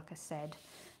blue, like I said,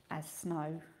 as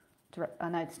snow. I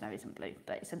know the snow isn't blue,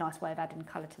 but it's a nice way of adding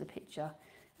colour to the picture,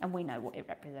 and we know what it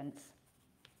represents.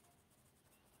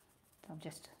 So I'm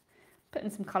just putting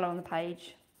some colour on the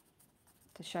page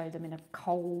to show them in a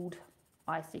cold,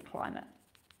 icy climate.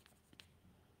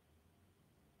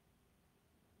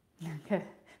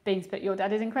 Beans put, your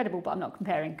dad is incredible, but I'm not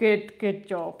comparing. Good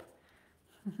job.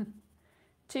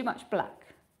 Too much black.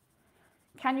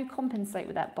 Can you compensate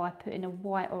with that by putting a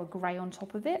white or a grey on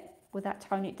top of it? Will that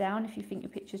tone it down if you think your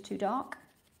picture's too dark?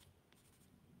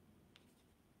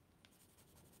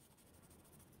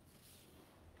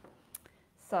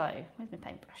 So, where's my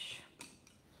paintbrush?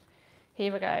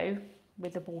 Here we go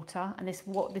with the water, and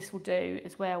what this will do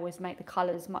as well is make the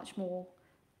colours much more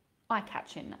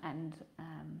eye-catching and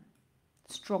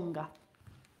stronger.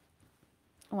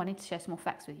 Oh, I need to share some more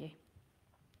facts with you.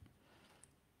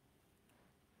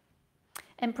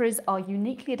 Emperors are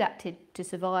uniquely adapted to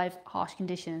survive harsh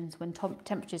conditions when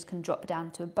temperatures can drop down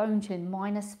to a bone-chilling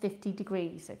 -50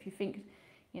 degrees. So if you think,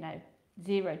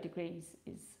 0 degrees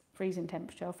is freezing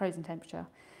temperature or frozen temperature.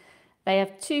 They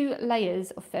have 2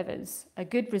 layers of feathers, a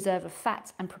good reserve of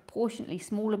fat, and proportionately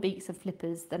smaller beaks and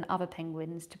flippers than other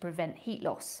penguins to prevent heat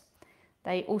loss.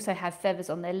 They also have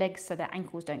feathers on their legs so their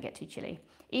ankles don't get too chilly.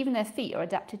 Even their feet are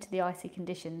adapted to the icy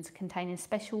conditions, containing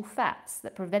special fats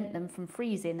that prevent them from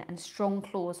freezing and strong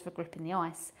claws for gripping the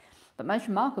ice. But most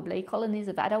remarkably, colonies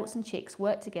of adults and chicks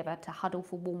work together to huddle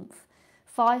for warmth.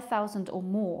 5,000 or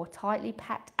more tightly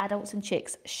packed adults and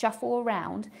chicks shuffle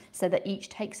around so that each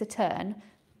takes a turn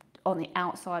on the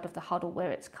outside of the huddle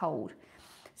where it's cold.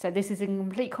 So this is in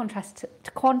complete contrast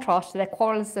to their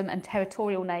quarrelsome and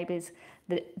territorial neighbours,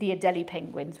 the Adelie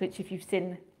penguins, which if you've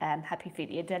seen Happy Feet,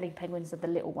 the Adelie penguins are the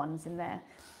little ones in there.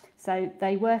 So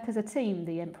they work as a team,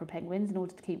 the emperor penguins, in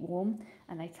order to keep warm,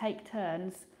 and they take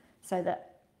turns so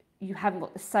that you haven't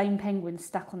got the same penguin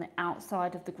stuck on the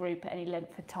outside of the group at any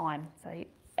length of time. So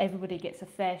everybody gets a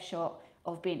fair shot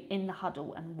of being in the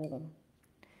huddle and warm.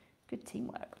 Good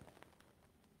teamwork.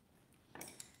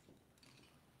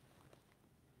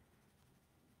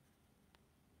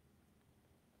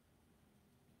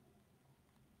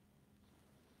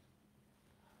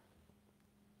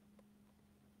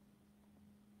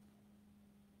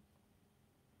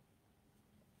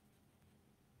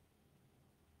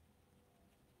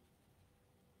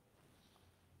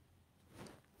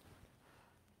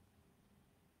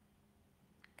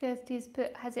 Kirsty's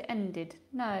put, has it ended?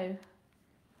 No.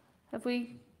 Have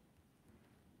we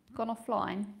gone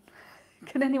offline?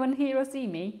 Can anyone hear or see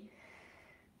me?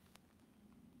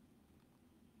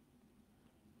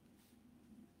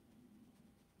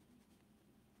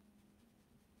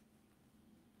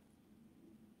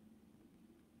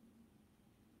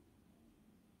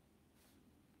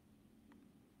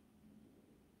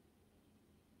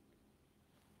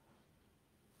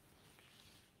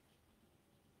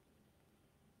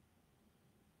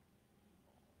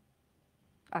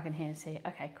 I can hear and see.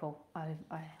 Okay, cool.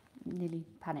 I nearly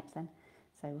panicked then.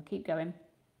 So we'll keep going.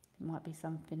 It might be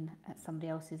something at somebody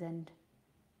else's end.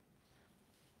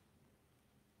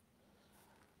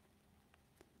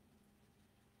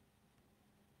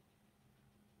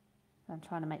 I'm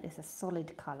trying to make this a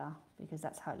solid colour because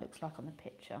that's how it looks like on the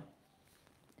picture.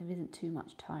 There isn't too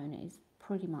much tone. It is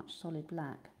pretty much solid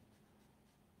black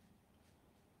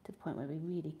to the point where we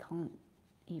really can't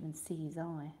even see his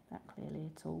eye that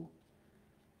clearly at all.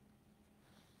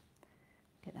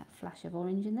 Get that flash of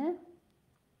orange in there.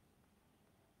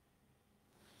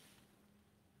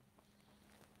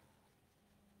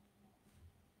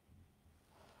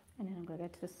 And then I'm going to go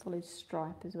to the solid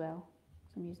stripe as well.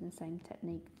 So I'm using the same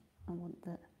technique. I want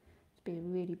that to be a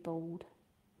really bold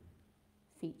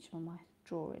feature on my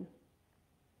drawing.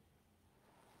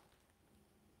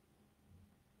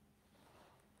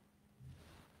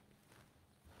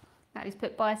 Natalie's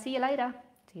put bye, see you later.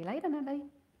 See you later, Natalie.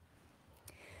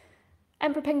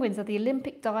 Emperor penguins are the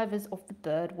Olympic divers of the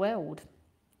bird world.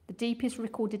 The deepest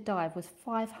recorded dive was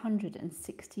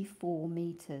 564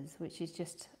 metres, which is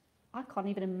just, I can't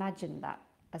even imagine that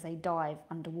as a dive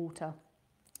underwater.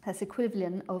 That's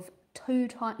equivalent of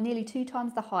nearly two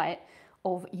times the height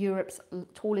of Europe's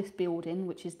tallest building,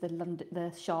 which is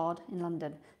the Shard in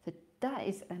London. So that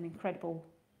is an incredible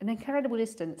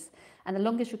distance. And the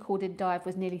longest recorded dive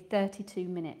was nearly 32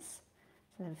 minutes.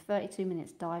 So they were 32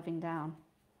 minutes diving down.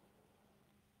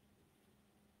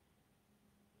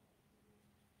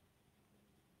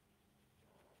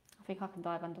 I think I can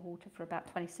dive underwater for about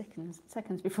 20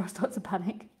 seconds before I start to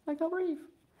panic. I can't breathe.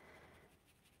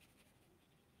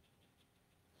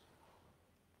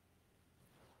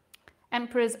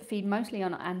 Emperors feed mostly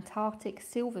on Antarctic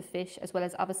silverfish as well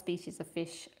as other species of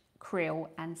fish, krill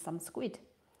and some squid.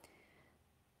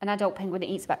 An adult penguin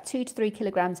eats about 2 to 3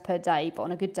 kilograms per day, but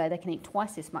on a good day they can eat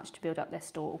twice this much to build up their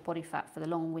store of body fat for the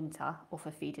long winter or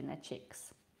for feeding their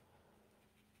chicks.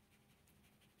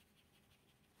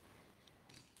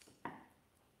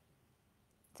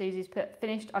 Susie's put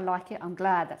finished, I like it, I'm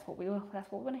glad, that's what we want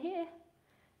to hear.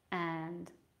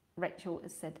 And Rachel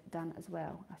has said done as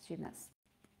well. I assume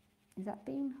is that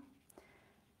Bean?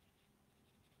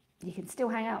 You can still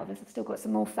hang out with us, I've still got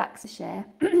some more facts to share.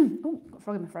 Oh, got a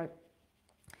frog in my throat.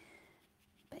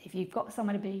 But if you've got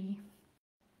somewhere to be,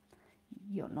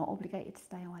 you're not obligated to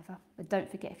stay either. But don't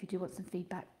forget, if you do want some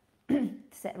feedback, to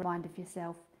set a reminder for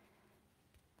yourself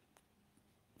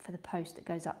for the post that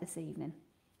goes up this evening.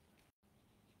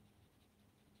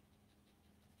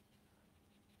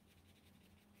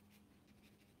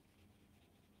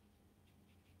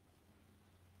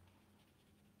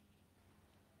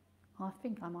 I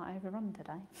think I might overrun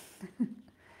today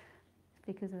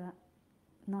because of that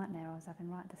nightmare I was having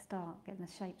right at the start, getting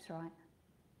the shapes right.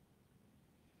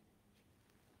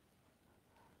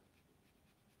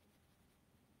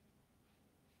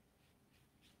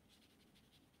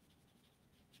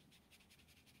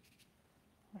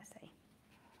 Let's see.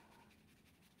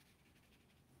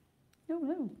 Oh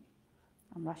no,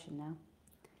 I'm rushing now.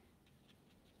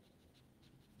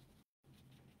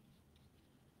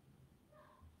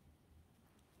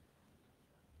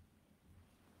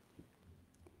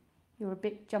 You're a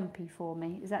bit jumpy for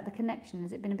me. Is that the connection?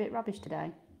 Has it been a bit rubbish today?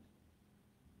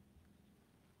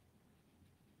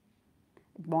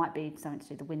 It might be something to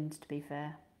do with the wind, to be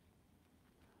fair.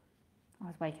 I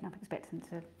was waking up expecting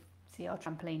to see our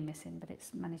trampoline missing, but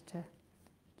it's managed to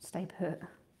stay put.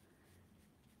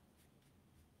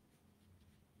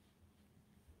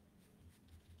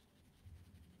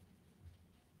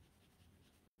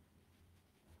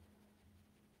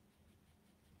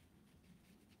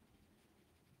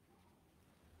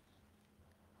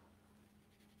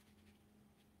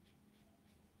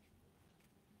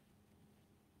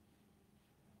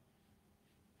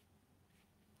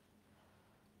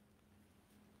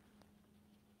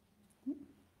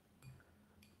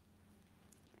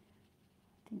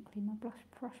 Didn't clean my brush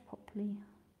properly.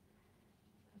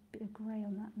 A bit of grey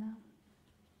on that now.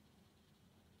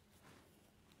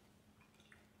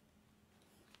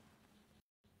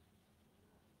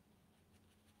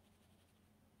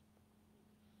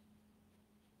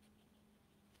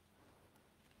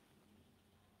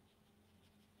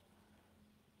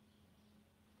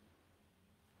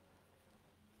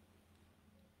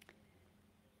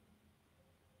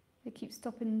 It keeps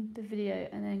stopping the video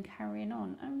and then carrying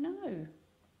on. Oh no.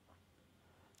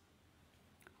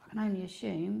 I can only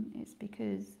assume it's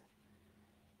because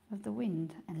of the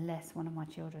wind, unless one of my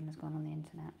children has gone on the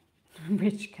internet, in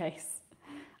which case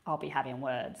I'll be having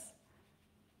words.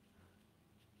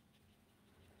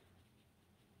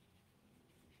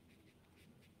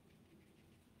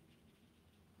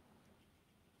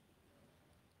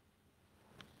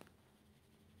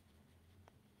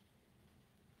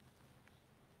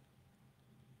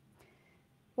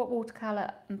 What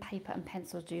watercolour and paper and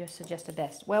pencils do you suggest are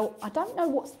best? Well, I don't know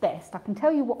what's best. I can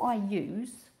tell you what I use.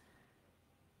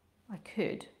 I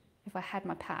could, if I had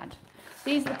my pad.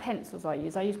 These are the pencils I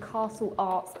use. I use Castle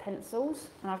Arts pencils,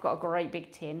 and I've got a great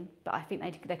big tin, but I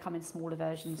think they come in smaller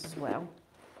versions as well.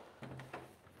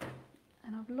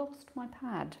 And I've lost my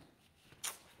pad.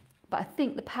 But I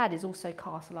think the pad is also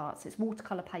Castle Arts. It's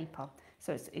watercolour paper,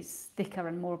 so it's thicker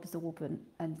and more absorbent,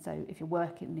 and so if you're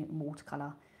working in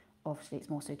watercolour, obviously it's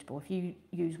more suitable. If you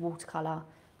use watercolour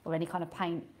or any kind of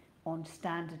paint on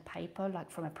standard paper,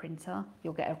 like from a printer,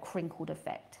 you'll get a crinkled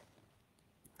effect.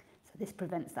 So this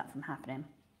prevents that from happening.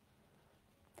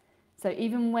 So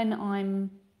even when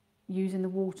I'm using the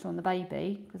water on the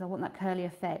baby, because I want that curly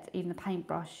effect, even the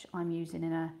paintbrush I'm using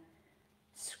in a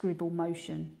scribble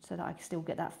motion so that I can still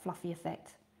get that fluffy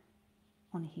effect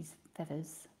on his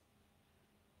feathers.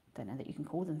 Don't know that you can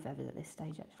call them feathers at this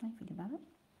stage, actually, thinking about it.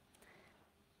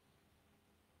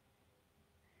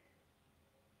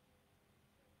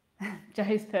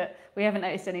 Joe's put, we haven't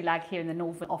noticed any lag here in the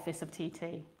northern office of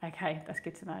TT. Okay, that's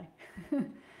good to know.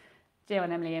 Jill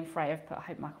and Emily and Freya have put, I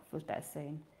hope Michael feels better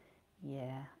soon.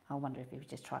 Yeah, I wonder if he was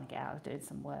just trying to get out of doing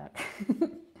some work.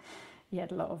 He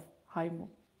had a lot of home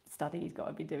study he's got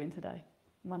to be doing today.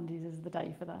 Mondays is the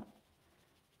day for that.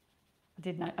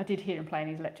 I did hear him playing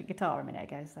his electric guitar a minute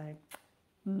ago,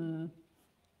 so.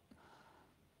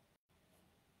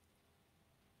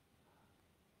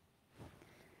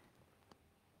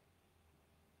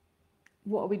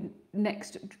 What are we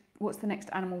next? What's the next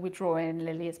animal we're drawing?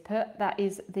 Lily has put. That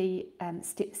is the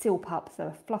seal pup, so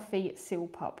a fluffy seal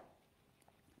pup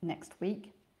next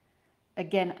week.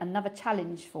 Again, another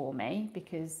challenge for me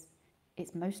because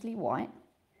it's mostly white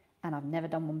and I've never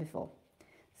done one before.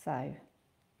 So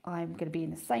I'm going to be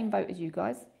in the same boat as you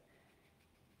guys,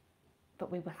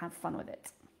 but we will have fun with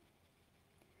it.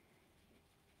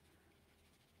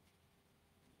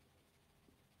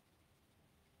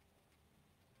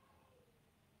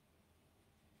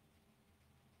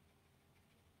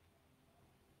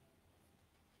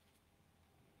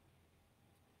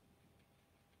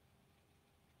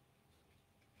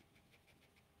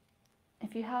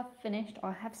 If you have finished,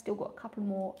 I have still got a couple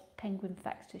more penguin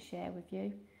facts to share with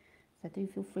you. So do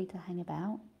feel free to hang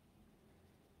about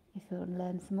if you want to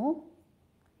learn some more.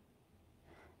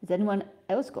 Has anyone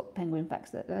else got penguin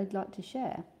facts that they'd like to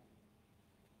share?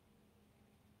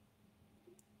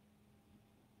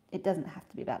 It doesn't have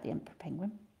to be about the emperor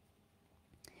penguin.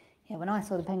 Yeah, when I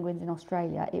saw the penguins in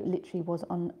Australia, it literally was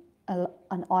on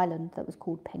an island that was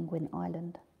called Penguin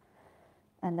Island.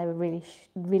 And they were really,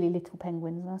 really little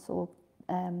penguins. And I saw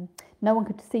no one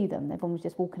could see them. Everyone was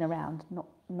just walking around,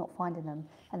 not finding them.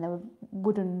 And there were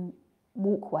wooden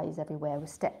walkways everywhere with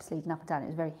steps leading up and down. It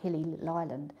was a very hilly little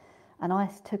island. And I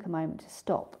took a moment to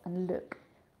stop and look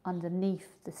underneath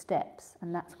the steps,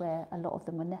 and that's where a lot of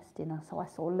them were nesting. So I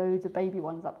saw loads of baby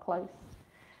ones up close.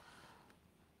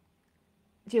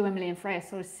 Jill, Emily and Freya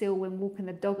saw a seal when walking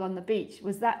the dog on the beach.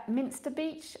 Was that Minster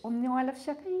Beach on the Isle of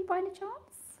Sheppey by any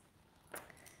chance?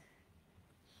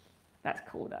 That's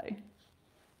cool though.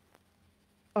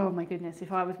 Oh my goodness,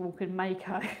 if I was walking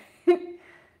Mako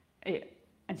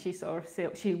and she saw a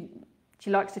seal, she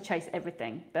likes to chase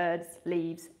everything, birds,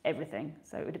 leaves, everything.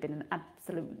 So it would have been an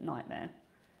absolute nightmare.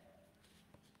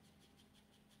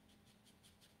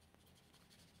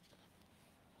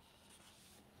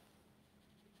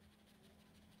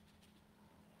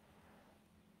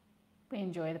 We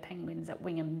enjoy the penguins at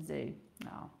Wingham Zoo.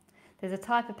 Oh. There's a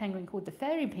type of penguin called the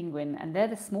fairy penguin, and they're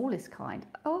the smallest kind.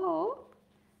 Oh,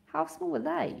 how small are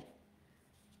they?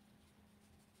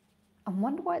 I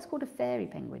wonder why it's called a fairy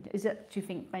penguin. Is it, do you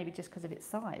think, maybe just because of its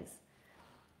size?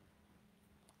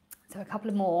 So a couple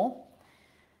of more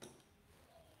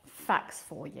facts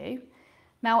for you.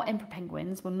 Male emperor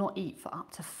penguins will not eat for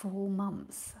up to 4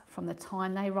 months from the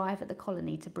time they arrive at the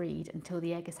colony to breed until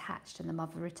the egg is hatched and the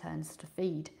mother returns to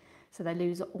feed. So they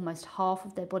lose almost half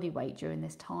of their body weight during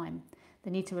this time. They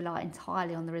need to rely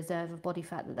entirely on the reserve of body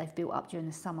fat that they've built up during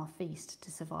the summer feast to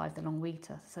survive the long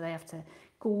winter. So they have to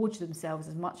gorge themselves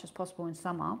as much as possible in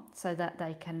summer so that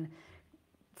they can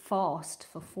fast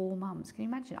for 4 months. Can you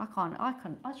imagine?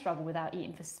 I struggle without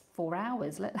eating for 4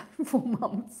 hours, let alone 4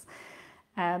 months.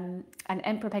 And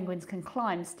emperor penguins can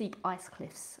climb steep ice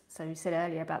cliffs. So you said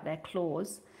earlier about their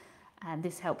claws, and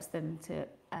this helps them to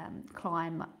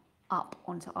climb up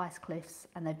onto ice cliffs,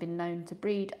 and they've been known to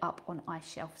breed up on ice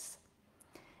shelves.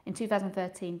 In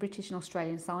 2013, British and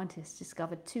Australian scientists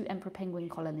discovered 2 emperor penguin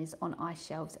colonies on ice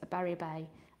shelves at Barrier Bay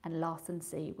and Larsen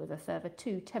Sea, with a further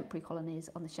 2 temporary colonies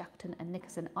on the Shackleton and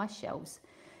Nickerson ice shelves.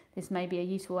 This may be a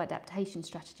useful adaptation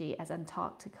strategy as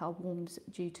Antarctica warms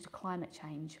due to climate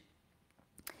change,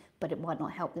 but it might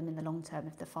not help them in the long term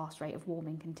if the fast rate of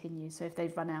warming continues. So if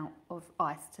they've run out of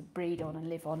ice to breed on and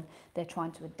live on, they're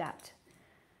trying to adapt,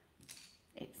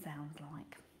 it sounds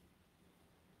like.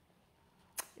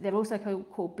 They're also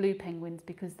called blue penguins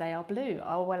because they are blue.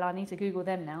 Oh, well, I need to Google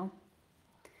them now.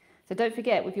 So don't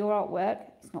forget, with your artwork,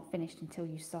 it's not finished until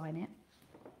you sign it.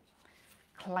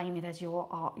 Claim it as your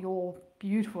art, your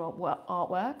beautiful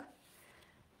artwork.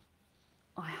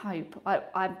 I hope.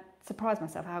 I surprised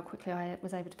myself how quickly I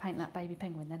was able to paint that baby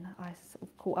penguin then. I sort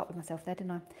of caught up with myself there,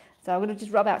 didn't I? So I'm going to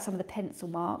just rub out some of the pencil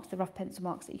marks, the rough pencil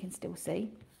marks that you can still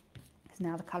see. Because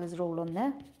now the colours are all on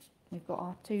there. We've got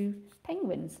our 2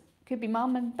 penguins. Could be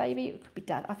mum and baby, it could be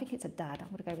dad. I think it's a dad, I'm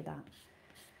going to go with that.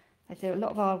 They do a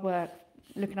lot of hard work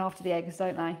looking after the eggs,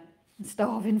 don't they? And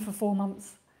starving for 4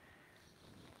 months.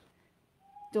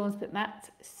 Dawn's put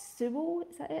Matt Sewell,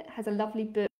 is that it? Has a lovely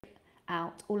book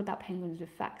out all about penguins with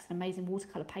facts and amazing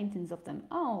watercolour paintings of them.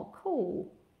 Oh,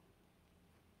 cool.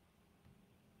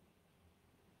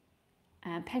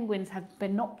 Penguins have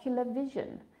binocular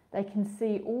vision. They can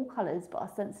see all colours but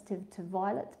are sensitive to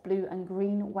violet, blue and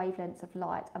green wavelengths of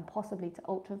light, and possibly to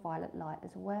ultraviolet light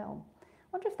as well.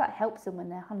 I wonder if that helps them when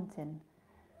they're hunting.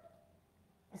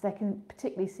 If they can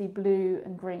particularly see blue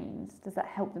and greens, does that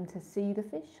help them to see the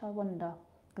fish? I wonder.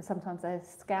 Because sometimes their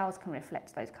scales can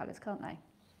reflect those colours, can't they?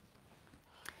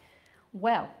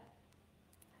 Well,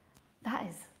 that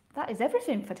is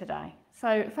everything for today.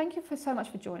 So thank you so much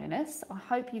for joining us. I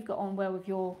hope you've got on well with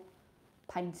your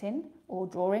painting or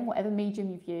drawing, whatever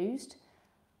medium you've used.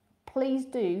 Please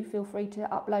do feel free to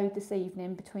upload this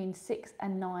evening between 6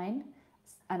 and 9,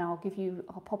 and I'll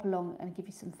pop along and give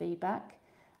you some feedback.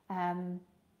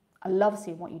 I love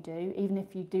seeing what you do, even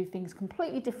if you do things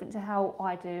completely different to how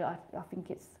I do. I think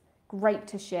it's great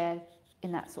to share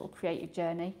in that sort of creative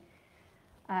journey.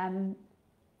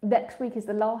 Next week is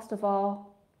the last of our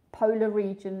Polar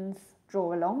Regions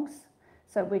draw-alongs.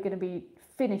 So we're going to be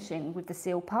finishing with the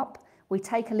seal pup. We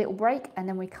take a little break and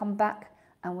then we come back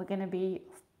and we're going to be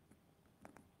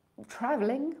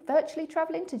virtually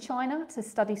travelling to China to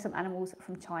study some animals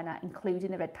from China,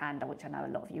 including the red panda, which I know a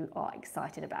lot of you are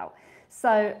excited about.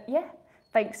 So yeah,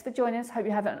 thanks for joining us. Hope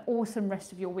you have an awesome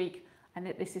rest of your week and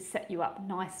that this has set you up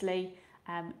nicely.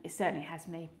 It certainly has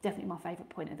me. Definitely my favourite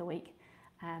point of the week.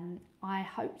 I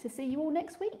hope to see you all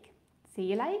next week. See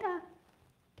you later.